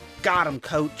matters. Got him,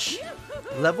 coach.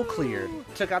 Level cleared.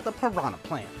 Took out the piranha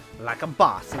plant. Like a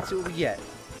boss. Let's see what we get.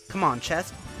 Come on,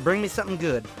 chest. Bring me something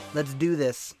good. Let's do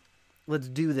this. Let's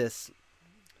do this.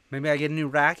 Maybe I get a new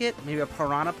racket? Maybe a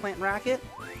piranha plant racket?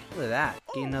 Look at that.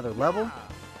 Gain another level.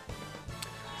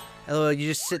 Hello, you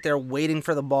just sit there waiting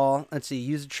for the ball. Let's see.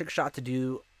 Use a trick shot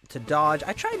to dodge.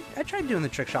 I tried doing the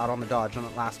trick shot on the dodge on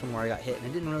the last one where I got hit, and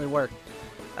it didn't really work.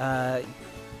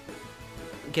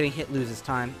 Getting hit loses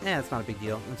time. It's not a big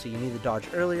deal. Let's see, you need the dodge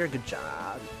earlier. Good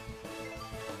job.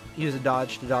 Use a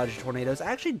dodge to dodge tornadoes.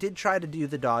 I actually did try to do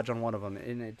the dodge on one of them,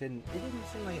 and it didn't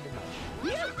seem like it did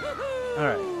much.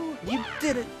 Alright. You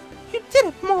did it! You did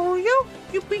it, Mario!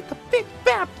 You beat the big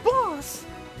bad boss!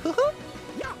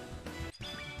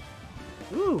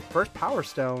 Ooh, first Power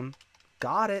Stone.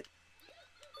 Got it.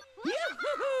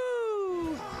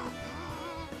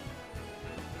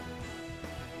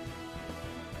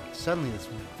 Suddenly this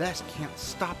vest can't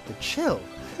stop the chill.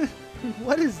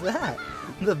 What is that?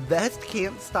 The vest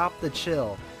can't stop the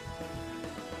chill.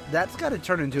 That's got to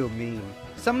turn into a meme.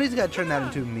 Somebody's got to turn that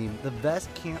into a meme. The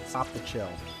vest can't stop the chill.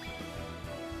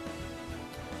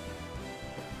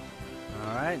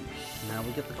 Alright, now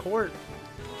we get the court.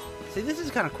 See, this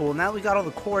is kind of cool. Now that we got all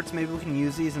the courts, maybe we can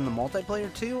use these in the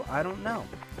multiplayer too? I don't know.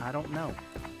 I don't know.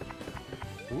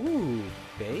 Ooh,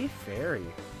 Bay Ferry.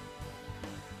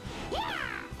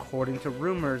 According to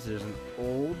rumors, there's an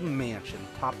old mansion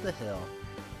top the hill.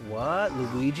 What?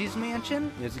 Luigi's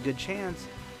mansion? There's a good chance.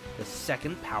 The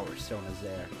second Power Stone is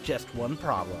there. Just one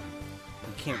problem.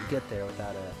 You can't get there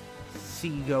without a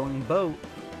sea-going boat.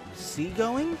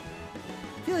 Sea-going?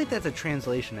 I feel like that's a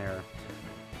translation error.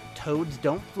 Toads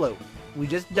don't float. We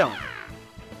just don't.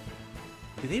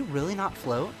 Do they really not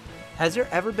float? Has there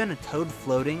ever been a toad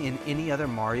floating in any other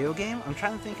Mario game? I'm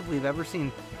trying to think if we've ever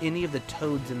seen any of the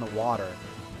toads in the water.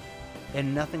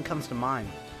 And nothing comes to mind.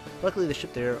 Luckily the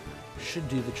ship there should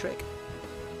do the trick.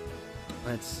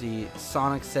 Let's see.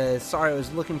 Sonic says, sorry, I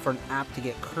was looking for an app to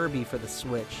get Kirby for the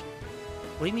Switch.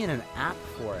 What do you mean an app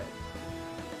for it?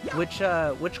 Which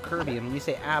Kirby? And when you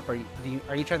say app, are you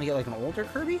trying to get like an older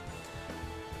Kirby?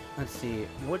 Let's see.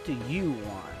 What do you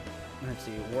want? Let's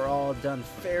see. We're all done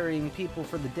ferrying people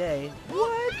for the day.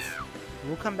 What?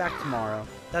 We'll come back tomorrow.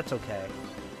 That's okay.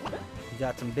 You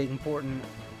got some big important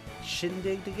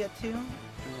shindig to get to?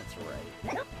 That's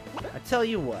right. I tell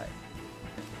you what.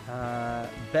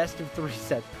 Best of 3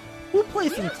 sets. We'll play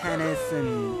some tennis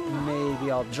and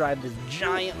maybe I'll drive this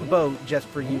giant boat just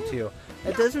for you two.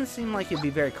 It doesn't seem like it'd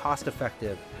be very cost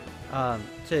effective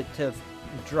to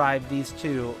drive these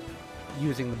two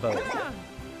using the boat.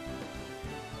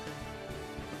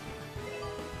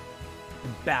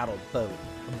 battle boat.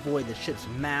 Avoid the ship's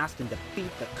mast and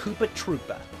defeat the Koopa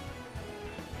Troopa.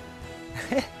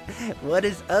 What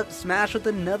is up, Smash, with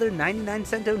another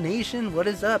 99-cent donation? What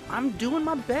is up? I'm doing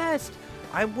my best.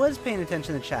 I was paying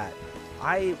attention to chat.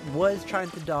 I was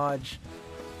trying to dodge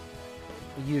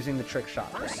using the trick shot.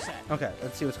 Okay,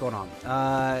 let's see what's going on.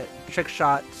 Trick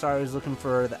shot. Sorry, I was looking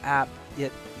for the app.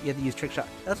 You have to use trick shot.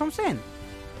 That's what I'm saying.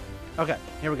 Okay,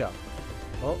 here we go.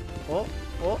 Oh, oh,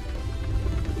 oh.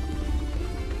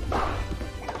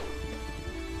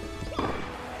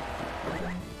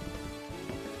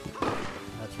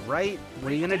 That's right.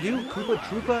 What are you gonna do, Koopa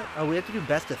Troopa? Oh, we have to do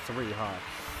best of 3, huh?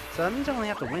 So that means I only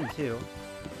have to win 2.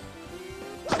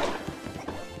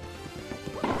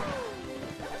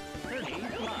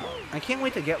 I can't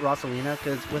wait to get Relyea,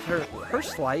 because with her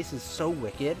slice is so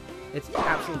wicked. It's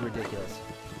absolutely ridiculous.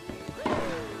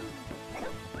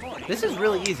 This is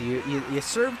really easy. You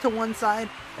serve to one side,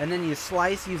 and then you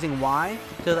slice using Y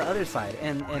to the other side.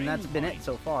 And that's been it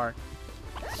so far.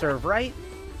 Serve right,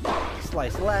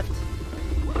 slice left.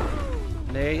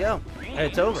 There you go. And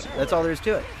it's over. That's all there is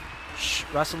to it. Shh,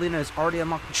 Relyea is already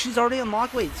unlocked. She's already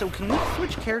unlocked. Wait, so can we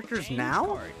switch characters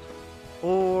now?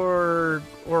 Or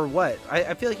what?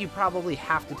 I feel like you probably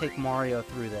have to take Mario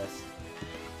through this.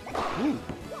 Ooh.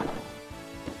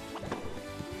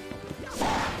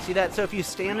 See that? So if you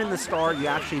stand in the star, you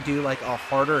actually do like a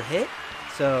harder hit.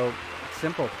 So it's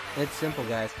simple. It's simple,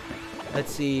 guys.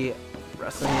 Let's see.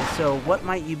 Relyea. So what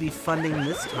might you be funding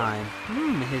this time?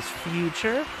 His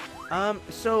future.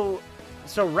 So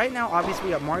right now, obviously,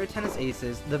 we got Mario Tennis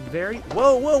Aces. The very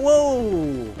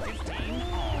whoa.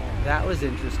 That was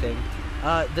interesting.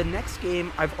 The next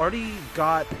game I've already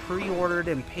got pre-ordered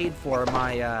and paid for.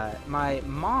 My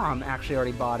mom actually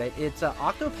already bought it. It's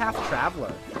Octopath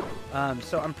Traveler.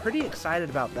 So I'm pretty excited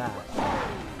about that.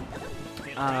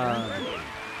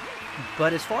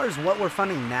 But as far as what we're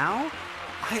funding now,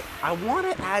 I want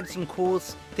to add some cool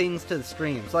things to the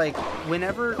streams. Like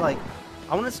whenever, like,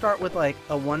 I want to start with like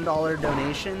a $1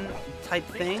 donation type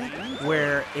thing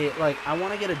where it, like, I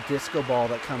want to get a disco ball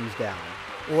that comes down.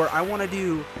 Or I want to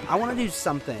do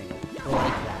something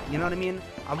like that. You know what I mean?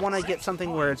 I want to get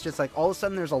something where it's just like all of a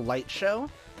sudden there's a light show,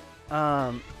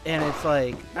 and it's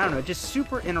like, I don't know, just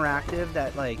super interactive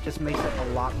that like just makes it a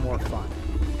lot more fun.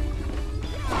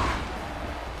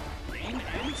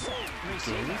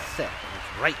 Game set.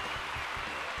 That's right.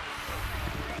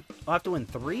 I'll have to win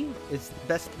 3? It's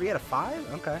best 3 out of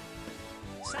 5? Okay.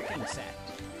 Second set.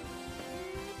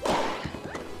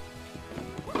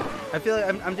 I feel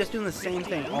like I'm just doing the same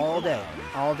thing all day.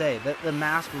 All day. The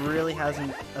mask really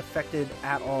hasn't affected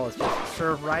at all. It's just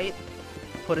serve right,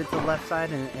 put it to the left side,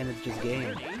 and it's just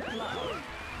game.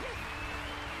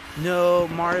 No,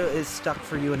 Mario is stuck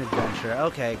for you in adventure.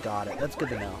 Okay, got it. That's good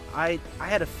to know. I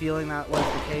had a feeling that was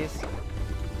the case.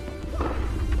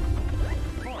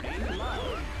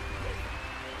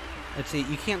 Let's see,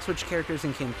 you can't switch characters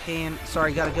in campaign.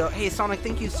 Sorry, gotta go. Hey, Sonic,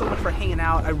 thank you so much for hanging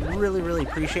out. I really, really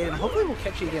appreciate it. And hopefully we'll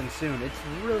catch you again soon. It's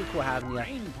really cool having you.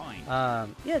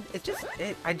 Yeah, it's just,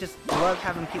 I just love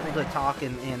having people to talk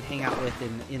and hang out with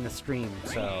in the stream.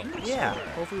 So, yeah,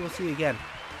 hopefully we'll see you again.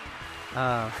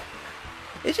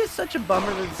 It's just such a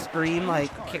bummer that the stream,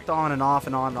 like, kicked on and off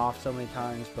and on and off so many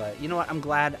times. But, you know what? I'm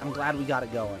glad we got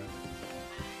it going.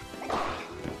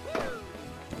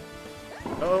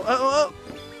 Oh!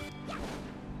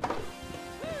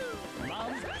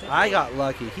 I got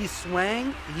lucky. He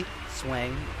swung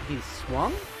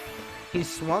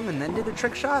and then did a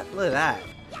trick shot? Look at that.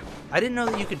 I didn't know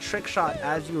that you could trick shot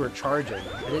as you were charging.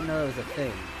 I didn't know that was a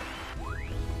thing.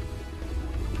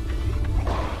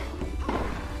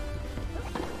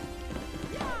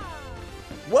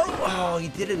 Whoa! Oh, he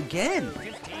did it again.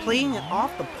 Playing it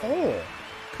off the pole.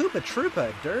 Koopa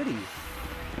Troopa, dirty.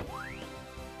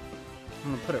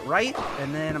 I'm gonna put it right,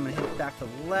 and then I'm gonna hit it back to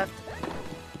the left.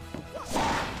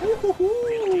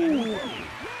 Ooh.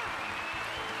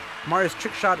 Mario's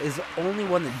trick shot is the only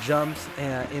one that jumps,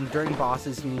 and during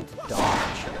bosses you need to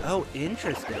dodge. Oh,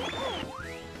 interesting.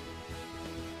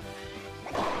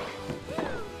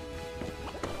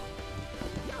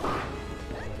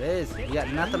 There it is. You got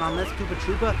nothing on this, Koopa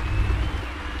Troopa?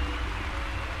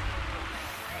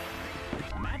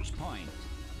 Match point.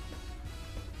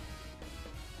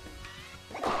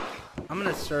 I'm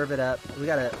gonna serve it up. We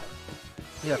gotta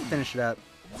finish it up.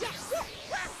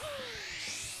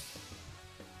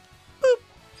 Boop.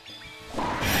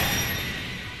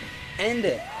 End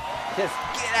it. Just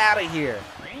get out of here.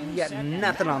 You got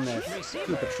nothing on this,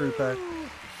 Koopa Troopa.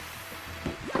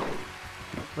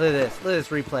 Look at this. Look at this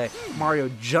replay. Mario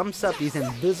jumps up these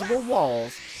invisible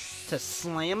walls to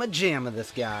slam a jam of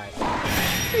this guy.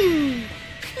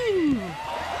 Phew.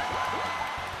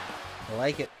 I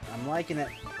like it. I'm liking it.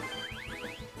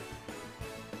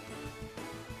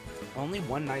 Only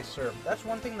one nice serve. That's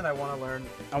one thing that I want to learn.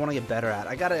 I want to get better at.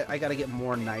 I gotta get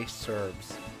more nice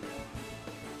serves.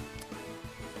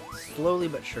 Slowly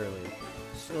but surely.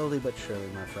 Slowly but surely,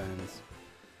 my friends.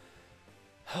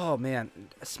 Oh man,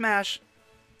 Smash,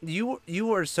 you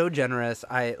are so generous.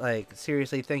 I like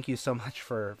seriously thank you so much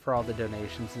for all the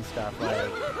donations and stuff. Like,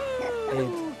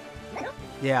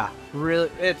 yeah, really,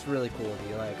 it's really cool of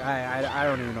you. Like, I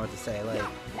don't even know what to say. Like,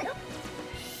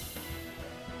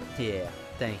 yeah,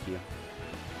 thank you.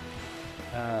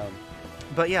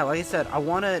 But yeah, like I said, I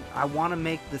wanna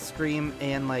make the stream,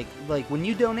 and like when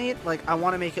you donate, like I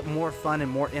want to make it more fun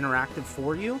and more interactive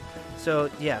for you. So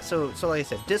yeah, so like I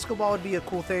said, disco ball would be a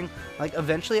cool thing. Like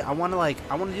eventually, I want to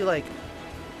do like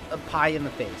a pie in the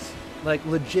face. Like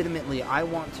legitimately, I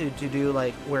want to do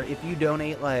like where if you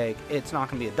donate, like it's not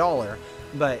gonna be $1,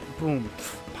 but boom,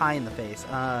 pie in the face.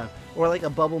 Or like a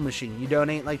bubble machine. You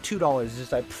donate like $2,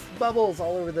 just like bubbles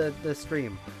all over the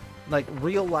stream, like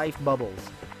real life bubbles.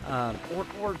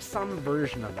 Or some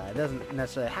version of that. It doesn't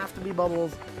necessarily have to be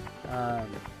bubbles. I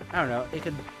don't know. It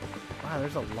could. Wow,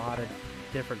 there's a lot of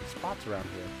different spots around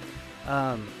here.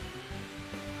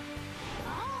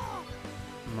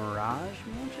 Mirage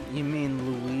Mansion? You mean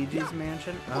Luigi's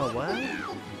Mansion? Oh, what?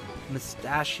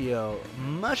 Mustachio.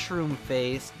 Mushroom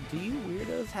Face. Do you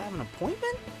weirdos have an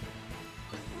appointment?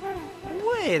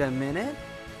 Wait a minute.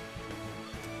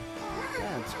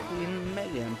 That's Queen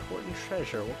Mega Important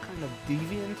Treasure. What kind of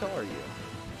deviant are you?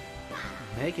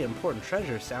 Mega Important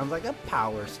Treasure sounds like a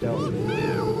power stone.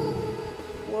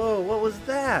 Whoa, what was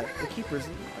that? The Keeper's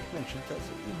mentioned that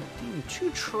you deem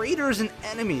 2 traitors and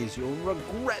enemies. You'll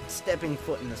regret stepping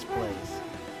foot in this place.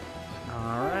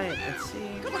 Alright, let's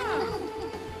see.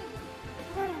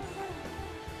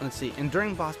 Let's see. And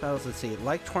during boss battles, let's see.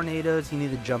 Like tornadoes, you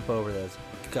need to jump over those.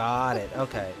 Got it.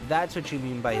 Okay. That's what you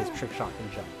mean by his trick shot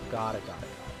can jump. Got it.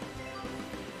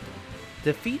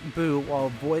 Defeat Boo while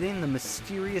avoiding the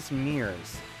mysterious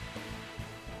mirrors.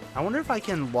 I wonder if I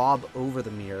can lob over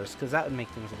the mirrors, because that would make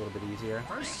things a little bit easier.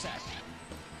 First set.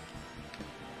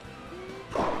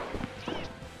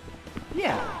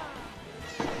 Yeah.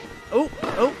 Oh,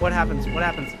 what happens? What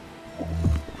happens?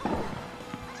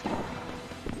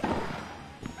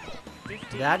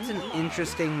 That's an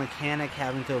interesting mechanic,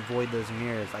 having to avoid those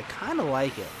mirrors. I kind of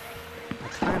like it.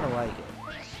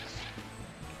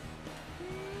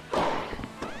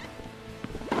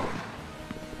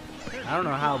 I don't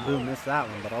know how Boo missed that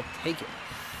one, but I'll take it.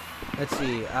 Let's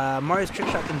see. Mario's trick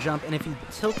shot can jump, and if you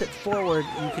tilt it forward,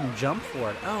 you can jump for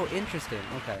it. Oh, interesting.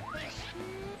 Okay.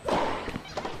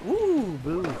 Ooh,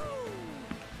 Boo.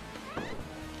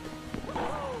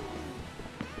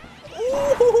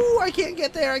 Ooh, I can't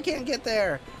get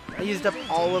there. I used up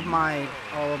all of my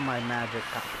magic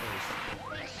powers.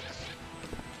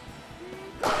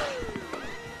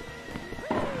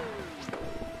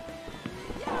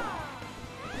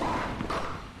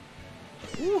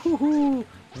 Ooh,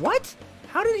 what?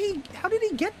 How did he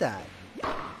get that?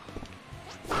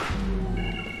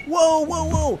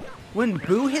 Whoa. When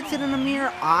Boo hits it in a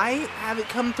mirror, I have it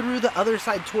come through the other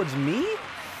side towards me?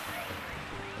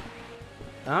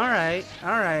 Alright.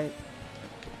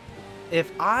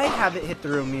 If I have it hit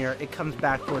through a mirror, it comes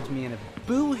back towards me, and if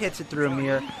Boo hits it through a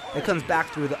mirror, it comes back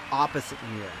through the opposite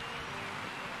mirror.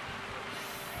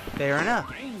 Fair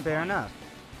enough.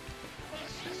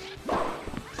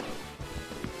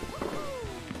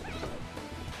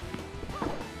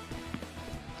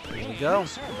 Here we go.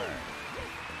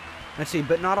 Let's see,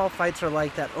 but not all fights are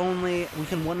like that. Only we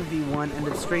can 1v1 end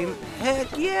of stream.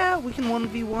 Heck yeah, we can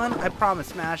 1v1. I promise,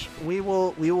 Smash. We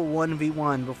will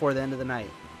 1v1 before the end of the night.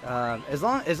 As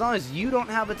long as you don't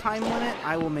have a time limit,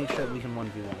 I will make sure that we can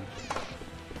 1v1.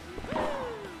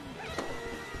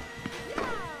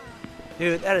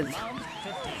 Dude, that is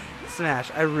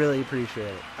Smash. I really appreciate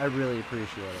it.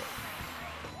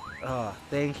 Oh,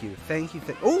 thank you.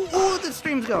 Oh, the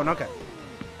stream's going. Okay.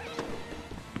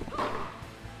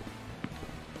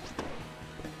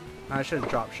 I should have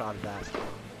drop shotted that.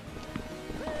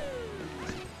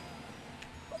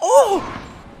 Oh!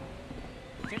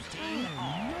 15.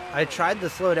 I tried to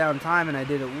slow down time and I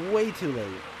did it way too late.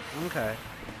 Okay.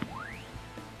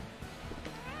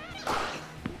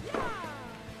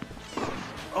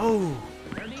 Oh!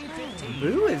 30, 15.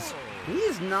 Boo he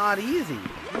is not easy.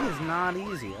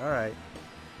 Alright.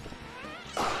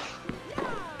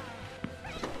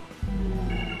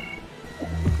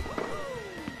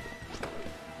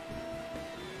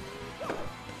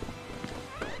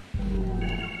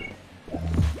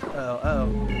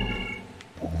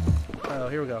 Oh,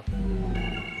 here we go.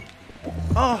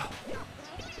 Oh!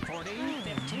 40,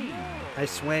 15. I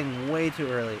swing way too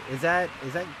early. Is that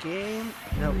game?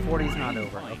 No, 40's not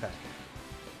over. Okay.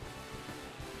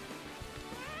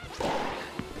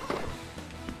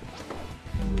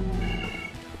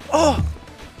 Oh!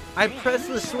 I pressed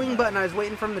the swing button. I was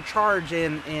waiting for him to charge,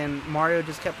 and Mario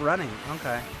just kept running.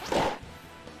 Okay.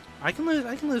 I can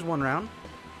lose one round.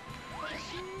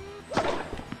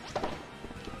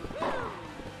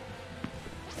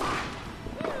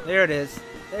 There it is.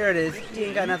 There it is. You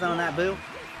ain't got nothing on that, boo.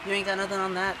 You ain't got nothing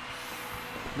on that.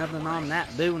 Nothing on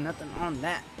that, boo. Nothing on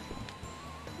that.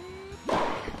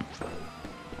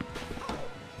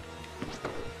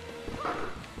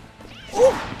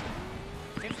 Ooh!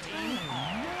 15.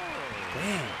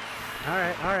 Dang.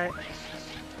 Alright, alright.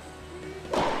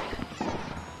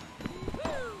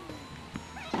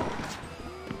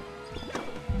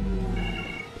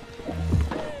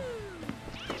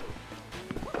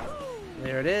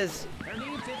 There it is.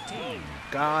 30, 15.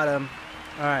 Got him.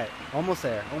 Alright, almost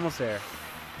there. Almost there.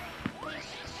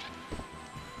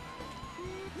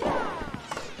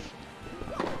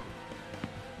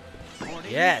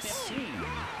 Yes. 15.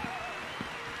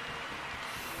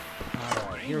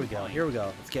 Alright, here we go. Here we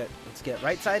go. Let's get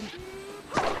right side.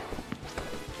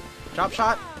 Chop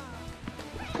shot.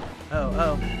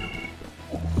 Oh,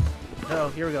 oh. Oh,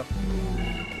 here we go.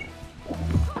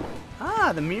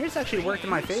 Ah, the mirrors actually worked in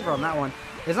my favor on that one.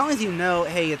 As long as you know,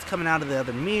 hey, it's coming out of the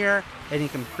other mirror, and you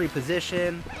can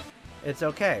pre-position, it's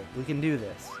okay. We can do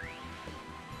this.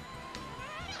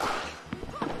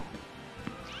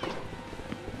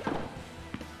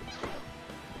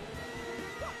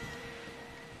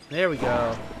 There we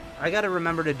go. I gotta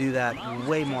remember to do that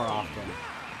way more often.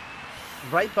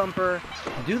 Right bumper,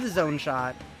 do the zone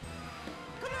shot.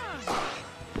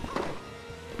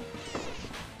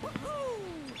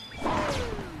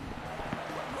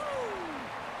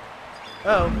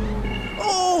 Oh.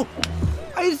 Oh!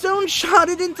 I zone shot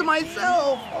it into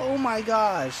myself! Oh my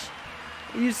gosh.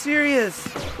 Are you serious?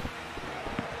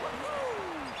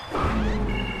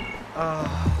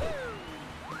 Oh.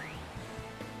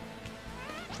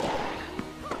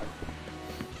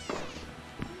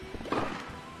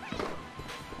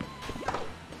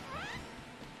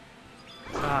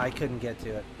 I couldn't get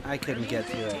to it. I couldn't get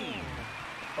to it.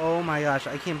 Oh my gosh,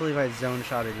 I can't believe I zone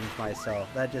shot it into myself.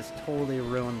 That just totally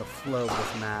ruined the flow of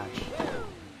this match.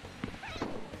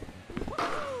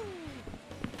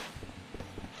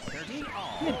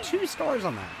 He had 2 stars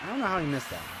on that. I don't know how he missed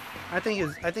that.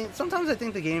 Sometimes I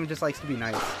think the game just likes to be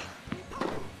nice.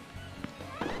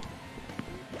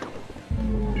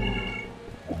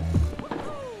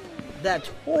 That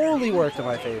totally worked in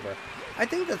my favor. I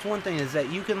think that's one thing, is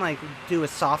that you can like do a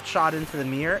soft shot into the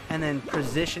mirror and then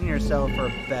position yourself for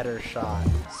a better shot.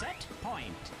 Set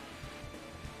point.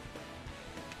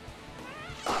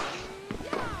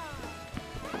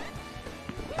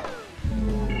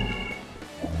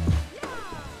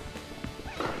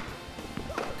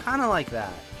 Kind of like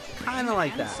that. Kind of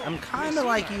like that. I'm kind of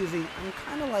liking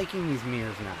these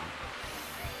mirrors now.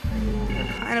 They're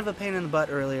kind of a pain in the butt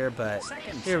earlier, but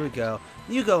here we go.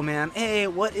 You go, man. Hey,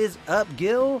 what is up,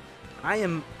 Gil?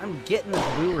 I'm getting this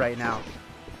boo right now.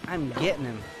 I'm getting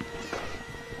him.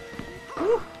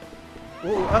 Woo.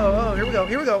 Ooh, oh, here we go.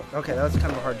 Here we go. Okay, that was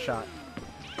kind of a hard shot.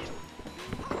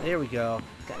 There we go.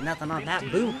 Got nothing on that,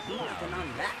 boo. Nothing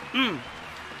on that.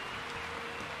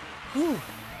 Whew.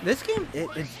 This game,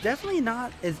 it's definitely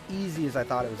not as easy as I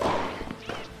thought it was going to be.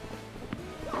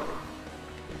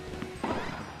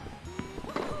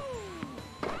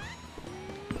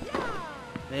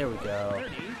 There we go.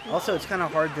 Also, it's kind of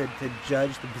hard to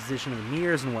judge the position of the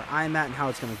mirrors and where I'm at and how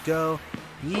it's going to go.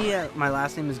 Yeah, my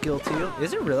last name is Gil too.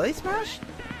 Is it really, Smash?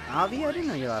 Avi, I didn't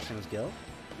know your last name was Gil.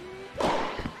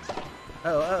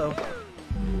 Oh,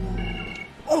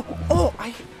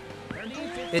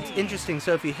 It's interesting.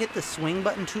 So if you hit the swing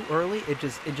button too early, it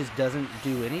just doesn't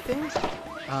do anything.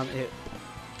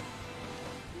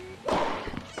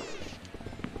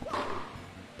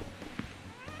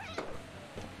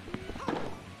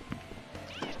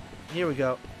 Here we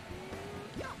go.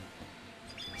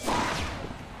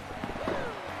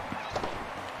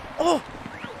 Oh!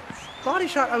 Body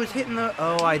shot, I was hitting the...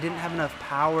 Oh, I didn't have enough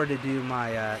power to do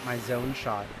my my zone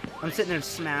shot. I'm sitting there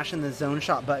smashing the zone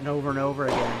shot button over and over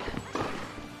again.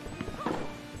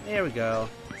 There we go.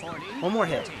 One more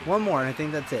hit. One more, and I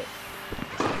think that's it.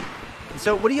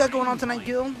 So, what do you got going on tonight,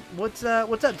 Gil? What's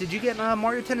up? Did you get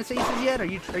Mario Tennis Aces yet? Are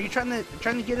you trying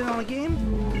to get in on a game?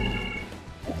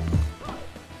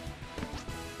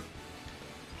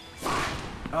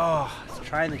 Oh, I was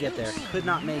trying to get there. Could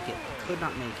not make it. Could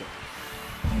not make it.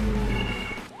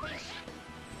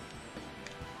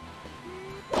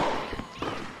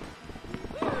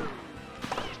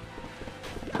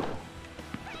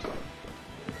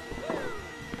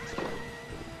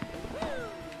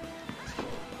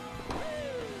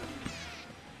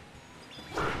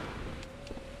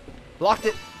 Blocked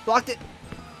it. Blocked it.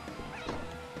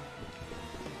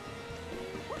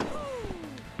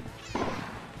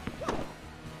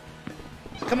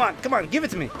 Come on, come on, give it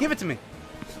to me, give it to me.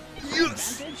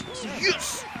 Yes,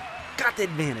 yes, got the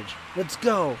advantage. Let's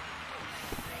go.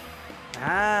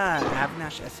 Ah,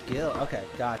 Avinash skill. Okay,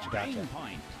 gotcha, gotcha. Game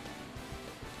point.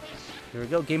 Here we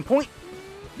go, game point.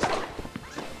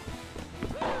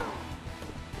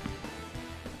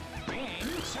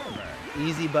 Game server.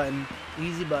 Easy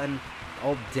button,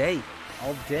 all day,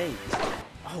 all day.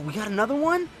 Oh, we got another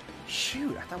one?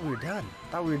 Shoot, I thought we were done.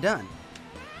 I thought we were done.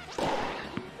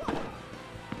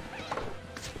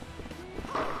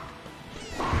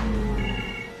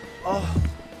 Oh,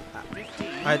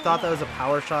 I thought that was a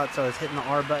power shot, so I was hitting the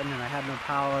R button and I had no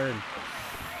power, and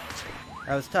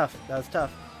that was tough. That was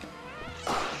tough.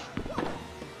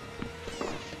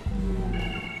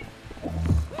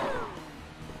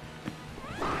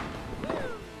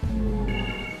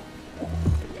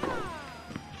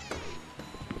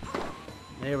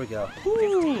 There we go.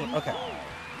 Woo! Okay.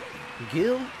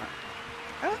 Gil?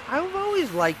 I've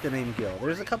always liked the name Gil.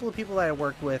 There's a couple of people that I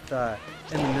worked with in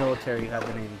the military who had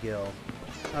the name Gil.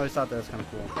 I always thought that was kind of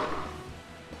cool.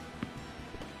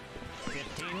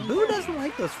 15. Boo doesn't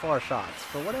like those far shots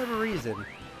for whatever reason.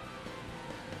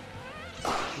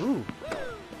 Ooh.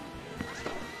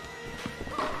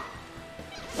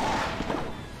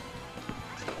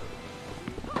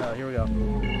 Oh, here we go.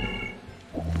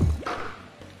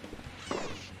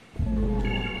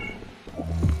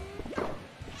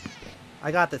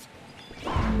 I got this.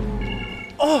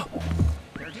 Oh!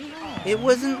 It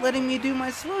wasn't letting me do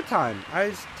my slow time. I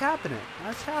was tapping it. I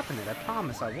was tapping it. I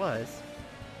promise I was.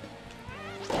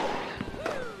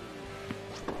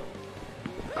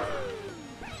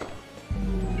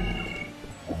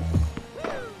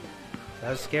 That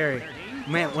was scary.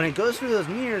 Man, when it goes through those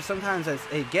mirrors, sometimes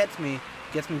it gets me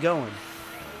going.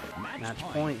 Match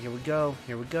point. Here we go.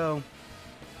 Here we go.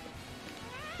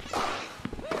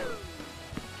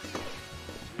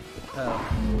 Oh.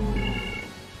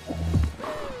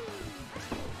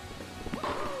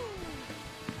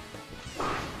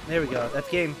 There we go. That's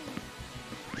game.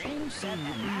 Game set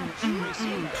and match.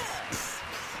 Receiver.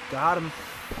 Got him.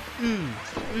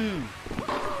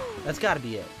 That's got to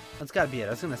be it. That's got to be it. I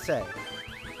was gonna say.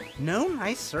 No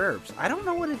nice serves. I don't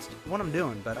know what I'm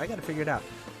doing, but I got to figure it out.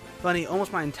 Funny,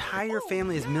 almost my entire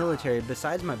family is military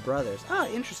besides my brothers. Ah,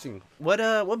 interesting.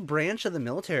 What branch of the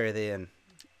military are they in?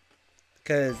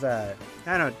 Because I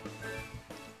don't know.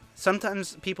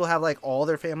 Sometimes people have like all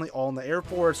their family all in the Air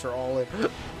Force or all in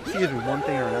excuse me, one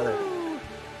thing or another.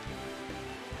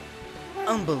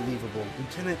 Unbelievable.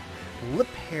 Lieutenant Lip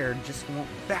Hair just won't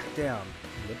back down.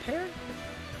 Lip Hair?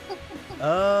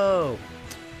 Oh,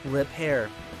 Lip Hair.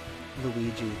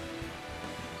 Luigi.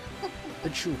 The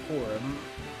true horror.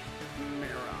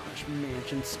 Mirage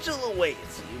Mansion still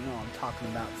awaits. You know what I'm talking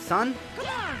about, son. Come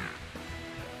on.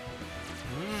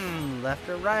 Left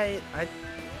or right? I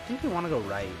think we want to go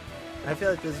right. I feel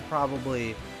like this is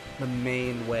probably the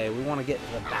main way. We want to get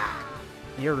to the back.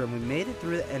 Your room. We made it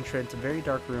through the entrance. A very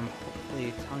dark room.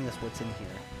 Hopefully telling us what's in here.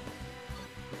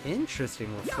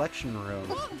 Interesting. Reflection room.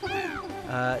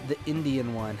 The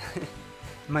Indian one.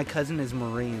 My cousin is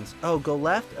Marines. Oh, go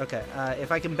left? Okay.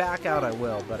 If I can back out, I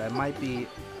will, but I might be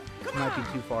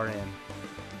too far in.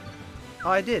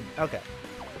 Oh, I did. Okay.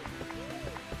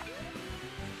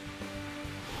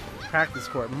 Practice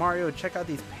court. Mario, check out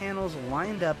these panels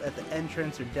lined up at the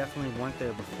entrance who definitely weren't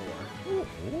there before.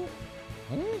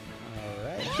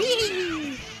 Alright.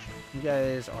 You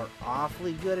guys are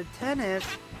awfully good at tennis.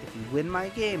 If you win my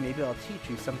game, maybe I'll teach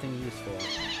you something useful.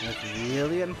 And it's a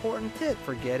really important tip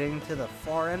for getting to the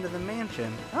far end of the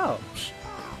mansion. Oh,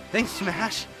 thanks,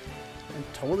 Smash. I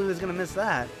totally was going to miss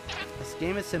that. This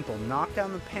game is simple. Knock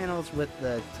down the panels with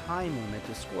the time limit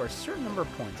to score a certain number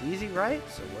of points. Easy, right?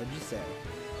 So what'd you say?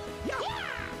 Yeah,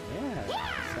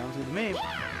 sounds good to me.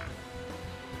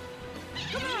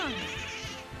 Come on.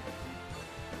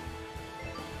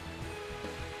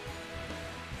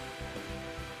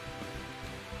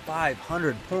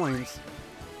 $500 points.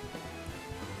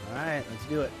 Alright, let's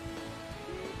do it.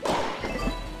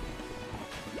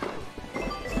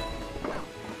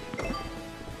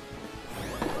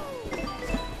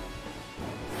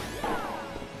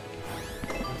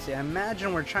 Let's see, I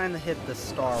imagine we're trying to hit the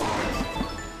Star Wars.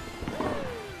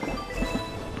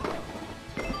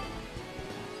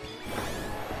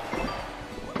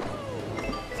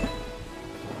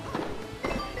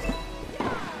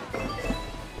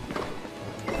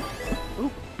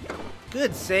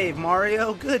 Good save,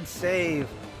 Mario. Good save.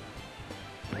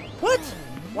 What?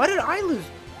 Why did I lose?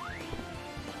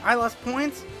 I lost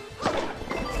points?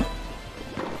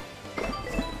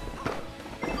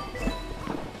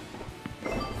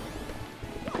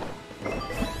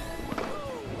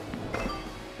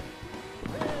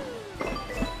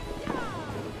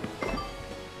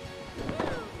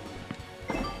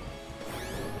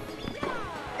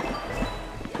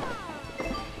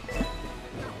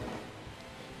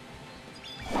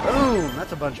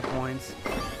 bunch of points.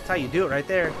 That's how you do it right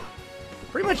there.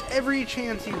 Pretty much every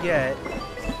chance you get.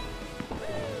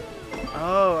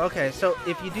 Oh, okay. So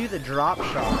if you do the drop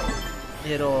shot,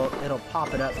 it'll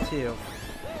pop it up too.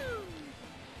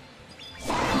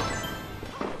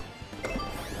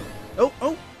 Oh,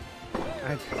 oh!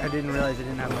 I didn't realize I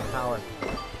didn't have enough power.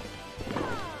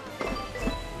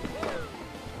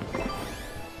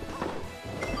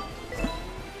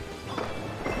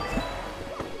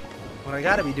 What I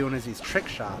gotta be doing is these trick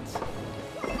shots.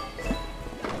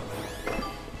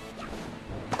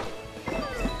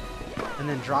 And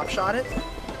then drop shot it.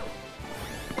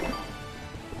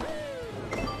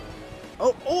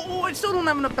 Oh, oh, oh, I still don't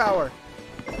have enough power.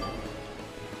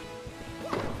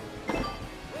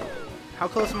 How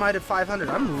close am I to 500?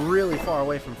 I'm really far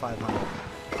away from 500.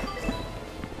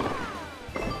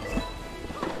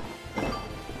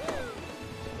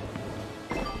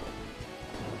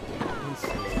 Let's see.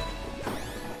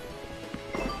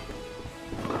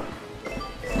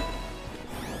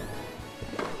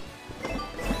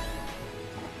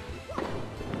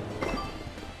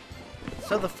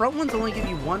 So the front ones only give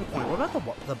you 1 point. What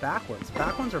about the back ones?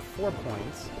 Back ones are 4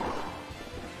 points.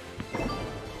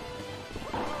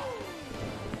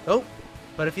 Oh,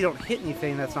 but if you don't hit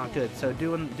anything, that's not good. So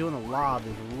doing the lob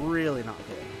is really not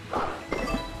good.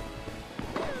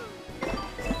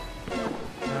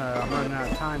 I'm running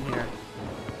out of time here.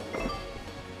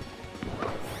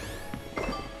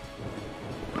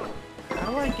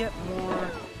 How do I get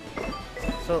more?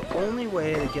 So the only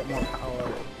way to get more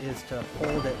power is to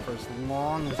hold it for as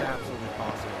long as absolutely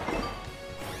possible.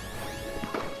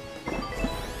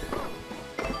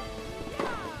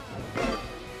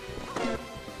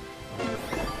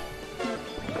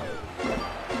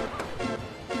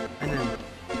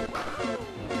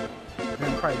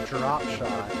 Probably drop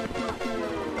shot.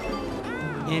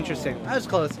 Interesting. I was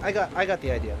close. I got the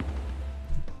idea.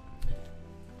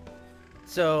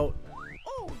 So,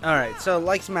 all right. So,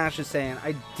 like Smash is saying,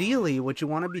 ideally, what you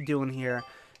want to be doing here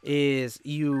is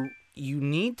you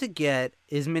need to get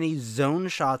as many zone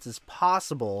shots as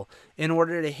possible in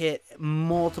order to hit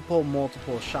multiple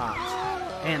shots.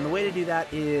 And the way to do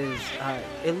that is,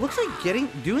 it looks like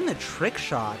doing the trick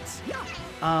shots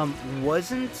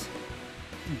wasn't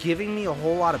giving me a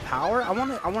whole lot of power. I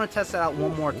want to test that out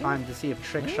one more time to see if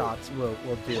trick shots will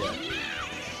do it.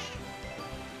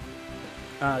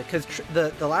 Because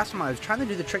the last time I was trying to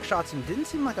do the trick shots and it didn't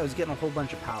seem like I was getting a whole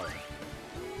bunch of power.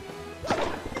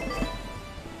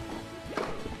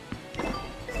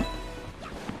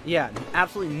 Yeah,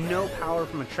 absolutely no power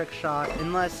from a trick shot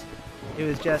unless it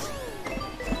was just...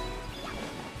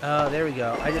 Oh, there we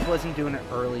go. I just wasn't doing it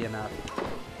early enough.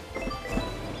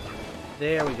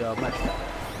 There we go, much better.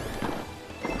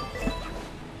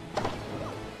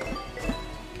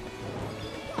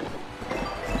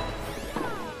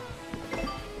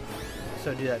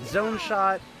 So do that zone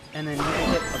shot, and then you can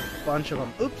hit a bunch of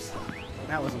them. Oops,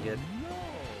 that wasn't good.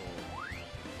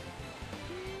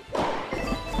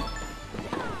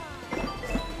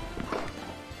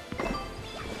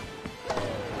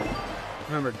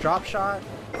 Remember, drop shot.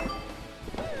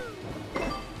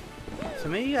 So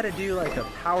maybe you gotta do like a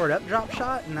powered up drop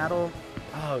shot, and that'll...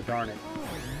 Oh, darn it.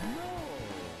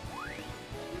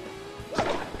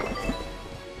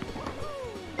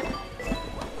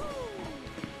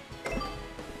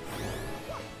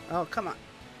 Oh, come on.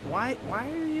 Why are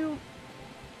you...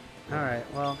 Alright,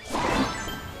 well...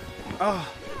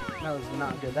 Oh, that was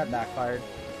not good. That backfired.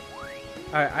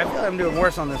 Alright, I feel like I'm doing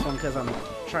worse on this one because I'm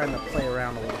trying to play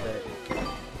around a little bit.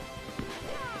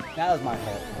 That was my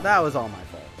fault. That was all my fault.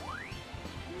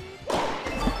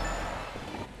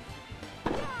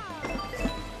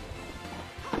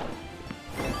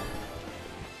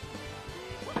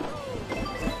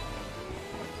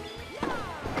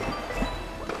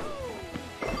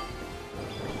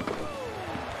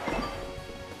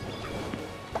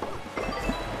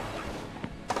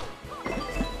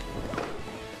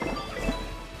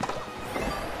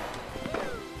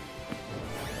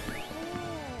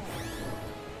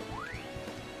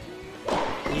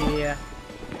 Yeah.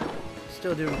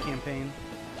 Still doing campaign.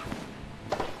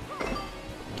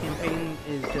 Campaign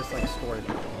is just like story.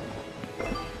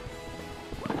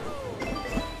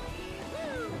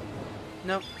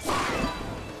 Nope.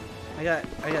 I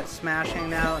got Smash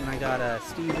hanging out, and I got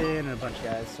Steven and a bunch of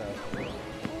guys, so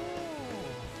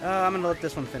I'm gonna let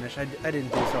this one finish. I didn't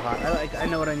do so hot. I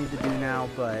know what I need to do now,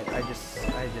 but I just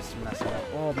messed it up.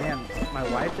 Oh man, my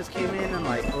wife just came in and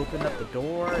like opened up the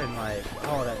door, and like,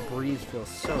 oh, that breeze feels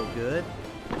so good.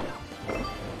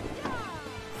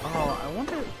 Oh, I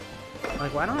wonder,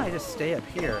 like, why don't I just stay up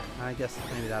here? I guess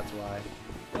maybe that's why.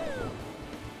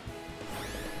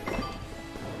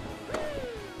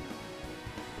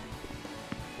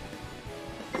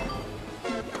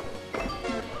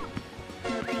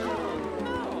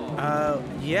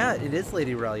 Yeah, it is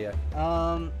Lady Relyea.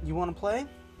 You want to play?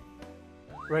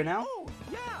 Right now? Oh,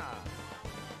 yeah.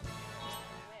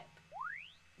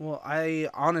 Well, I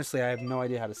have no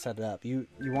idea how to set it up. You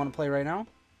want to play right now?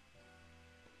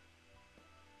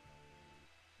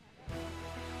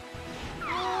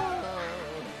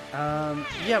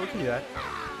 Yeah, we can do that.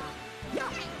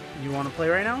 You want to play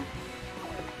right now?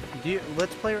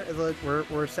 Let's play.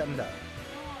 We're setting it up.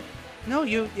 No,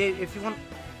 if you want.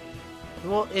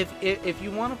 Well, if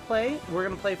you want to play, we're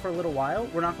gonna play for a little while.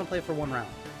 We're not gonna play for one round.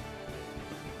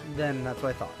 Then that's what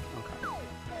I thought. Okay.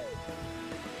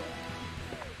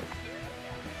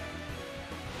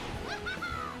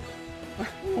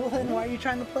 Well, then why are you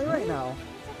trying to play right now?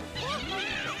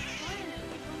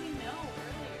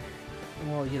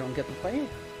 Well, you don't get to play.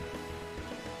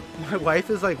 My wife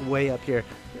is like way up here.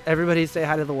 Everybody say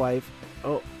hi to the wife.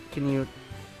 Oh, can you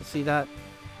see that?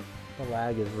 The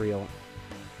lag is real.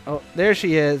 Oh, there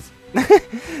she is.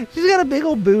 She's got a big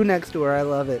old boo next to her. I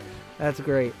love it. That's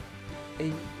great.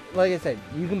 Like I said,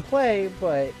 you can play,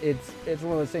 but it's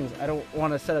one of those things. I don't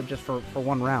want to set up just for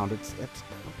one round. It's a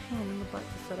pain in the butt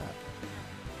to set up.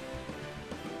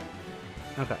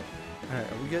 Okay. All right.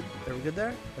 Are we good? Are we good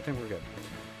there? I think we're good.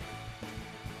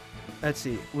 Let's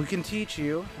see. We can teach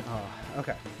you. Oh,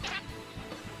 okay.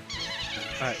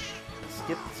 All right.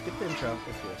 Skip the intro.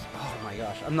 Let's do this. Oh my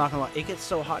gosh, I'm not gonna lie. It gets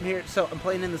so hot in here. So I'm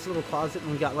playing in this little closet,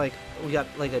 and we got like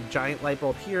a giant light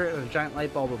bulb here and a giant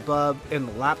light bulb above, and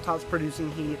the laptop's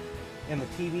producing heat, and the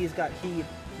TV's got heat,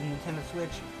 and the Nintendo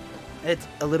Switch. It's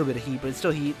a little bit of heat, but it's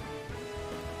still heat.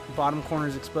 Bottom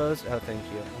corner's exposed. Oh, thank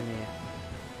you.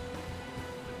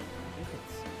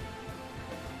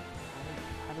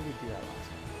 How did we do that last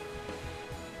time?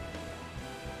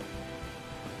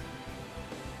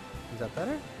 Is that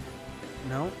better?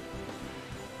 No.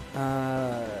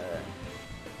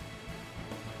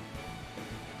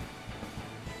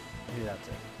 Maybe that's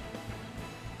it.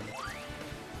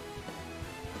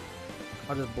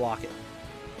 I'll just block it.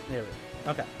 There we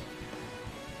go. Okay.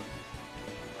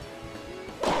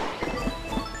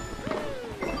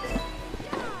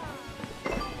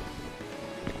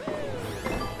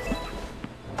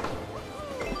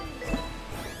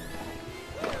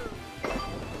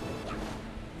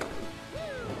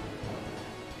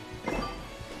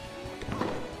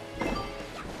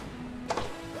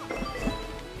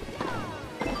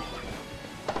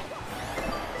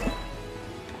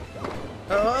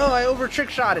 Oh, I over trick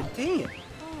shot it. Dang it.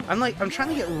 I'm trying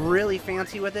to get really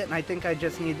fancy with it, and I think I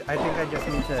just need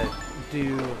to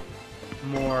do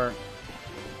more.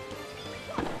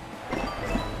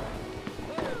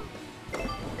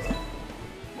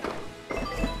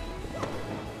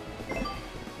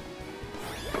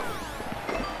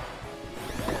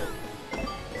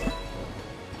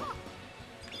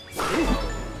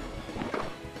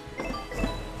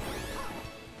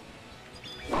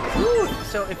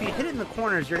 So if you hit it in the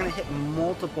corners, you're going to hit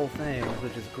multiple things,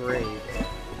 which is great.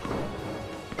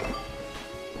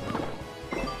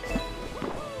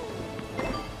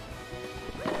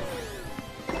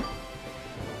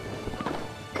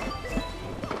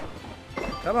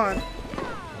 Come on.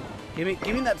 Give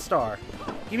me that star.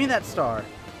 Give me that star.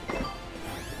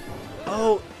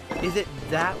 Oh, is it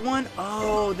that one?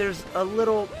 Oh, there's a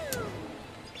little...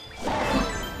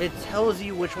 It tells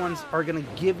you which ones are going to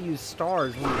give you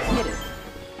stars when you hit it.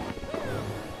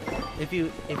 If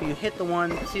you hit the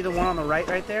one, see the one on the right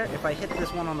there? If I hit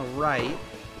this one on the right,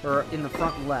 or in the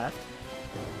front left,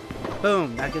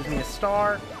 boom, that gives me a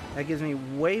star. That gives me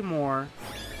way more.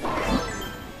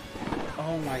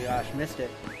 Oh my gosh, missed it.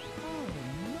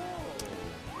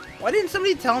 Why didn't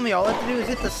somebody tell me? All I have to do is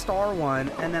hit the star one,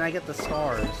 and then I get the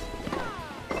stars.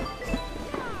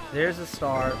 There's a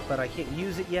star, but I can't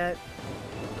use it yet.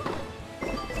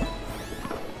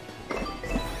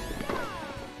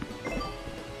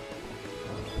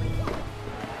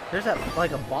 There's that,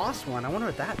 like, a boss one. I wonder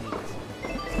what that means.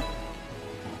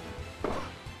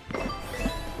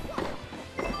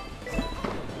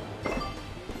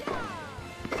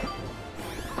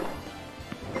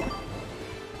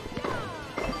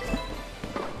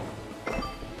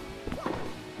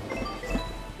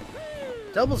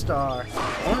 Double star.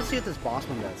 I want to see what this boss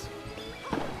one does.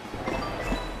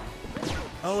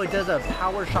 Oh, it does a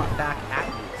power shot back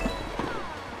at me.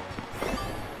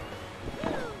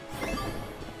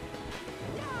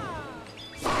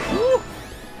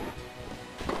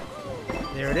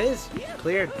 There it is.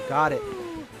 Cleared. Got it.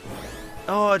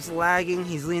 Oh, it's lagging.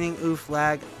 He's leaning. Oof,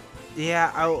 lag.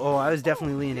 Yeah, I was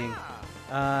definitely leaning.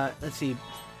 Let's see.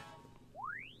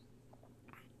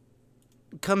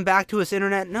 Come back to us,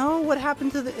 internet. No, what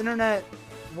happened to the internet?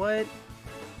 What?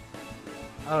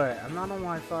 Alright, I'm not on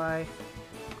Wi-Fi.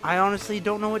 I honestly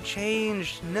don't know what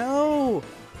changed. No!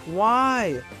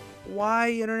 Why?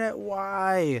 Why, internet?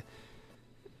 Why?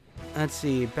 Let's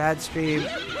see. Bad stream.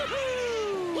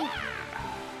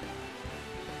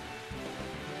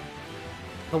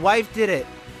 The wife did it.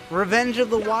 Revenge of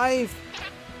the wife.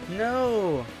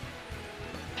 No.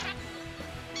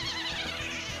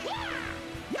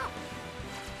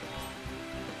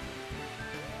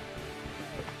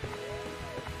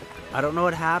 I don't know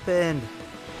what happened.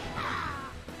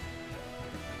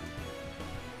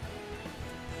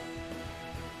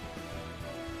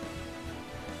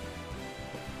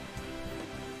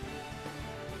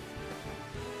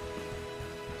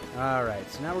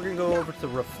 Alright, so now we're going to go over to the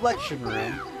reflection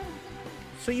room.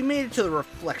 So you made it to the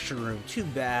reflection room. Too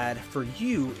bad. For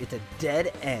you, it's a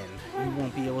dead end. You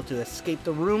won't be able to escape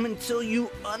the room until you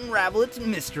unravel its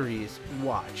mysteries.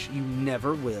 Watch, you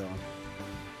never will.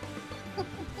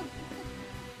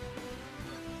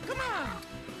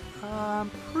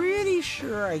 I'm pretty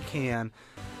sure I can.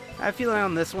 I have a feeling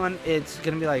on this one, it's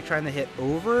going to be like trying to hit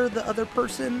over the other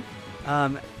person.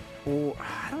 Or,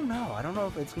 I don't know. I don't know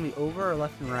if it's going to be over or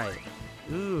left and right.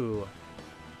 Ooh.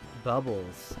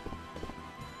 Bubbles.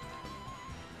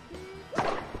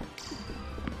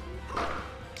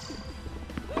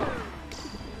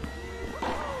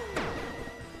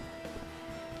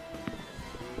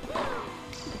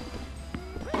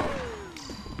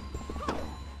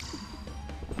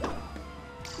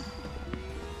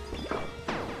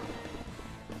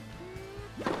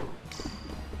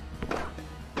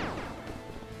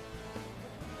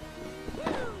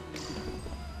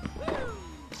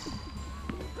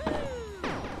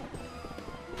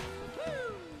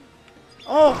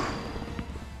 Oh!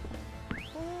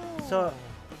 So,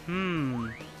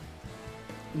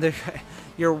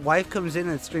 your wife comes in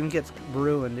and the stream gets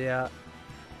ruined, yeah.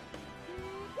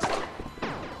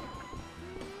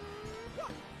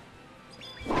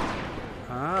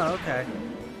 Oh, okay.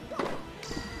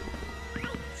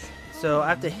 So I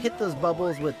have to hit those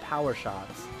bubbles with power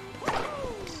shots.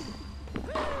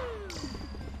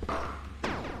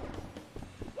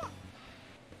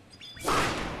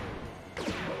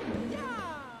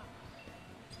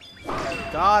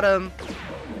 Got him.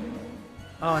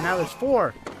 Oh, now there's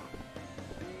 4.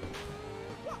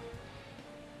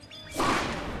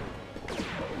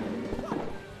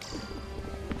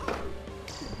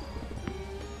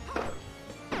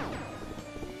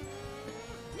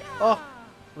 Oh,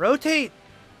 rotate.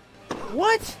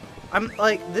 What? I'm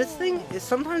like, this thing is,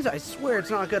 sometimes I swear it's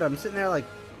not good. I'm sitting there like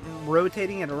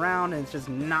rotating it around and it's just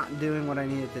not doing what I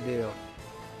need it to do.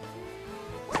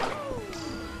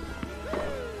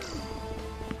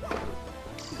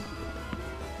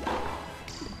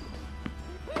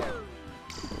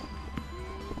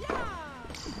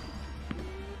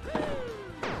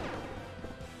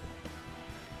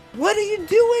 What are you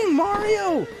doing,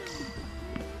 Mario?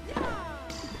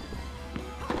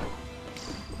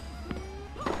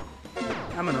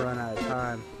 I'm gonna run out of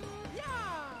time.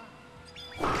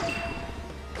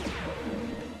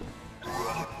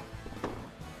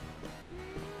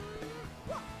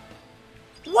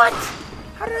 What?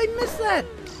 How did I miss that?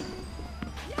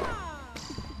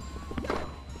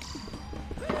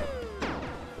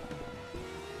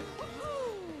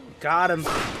 Got him.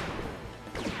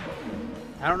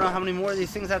 I don't know how many more of these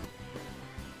things have.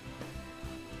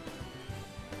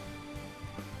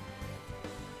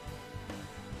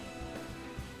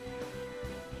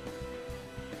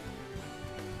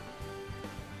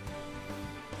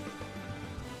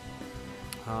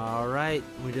 Alright,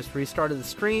 we just restarted the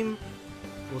stream.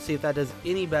 We'll see if that does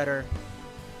any better.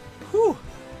 Whew!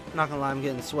 Not gonna lie, I'm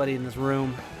getting sweaty in this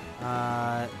room.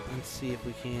 Let's see if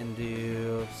we can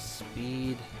do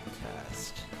speed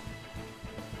test.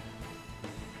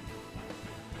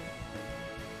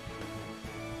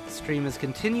 Stream is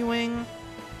continuing.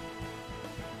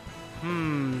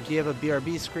 Do you have a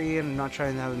BRB screen? I'm not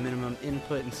trying to have a minimum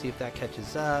input and see if that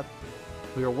catches up.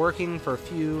 We are working for a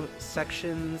few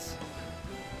sections.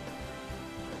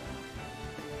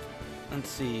 Let's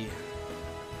see.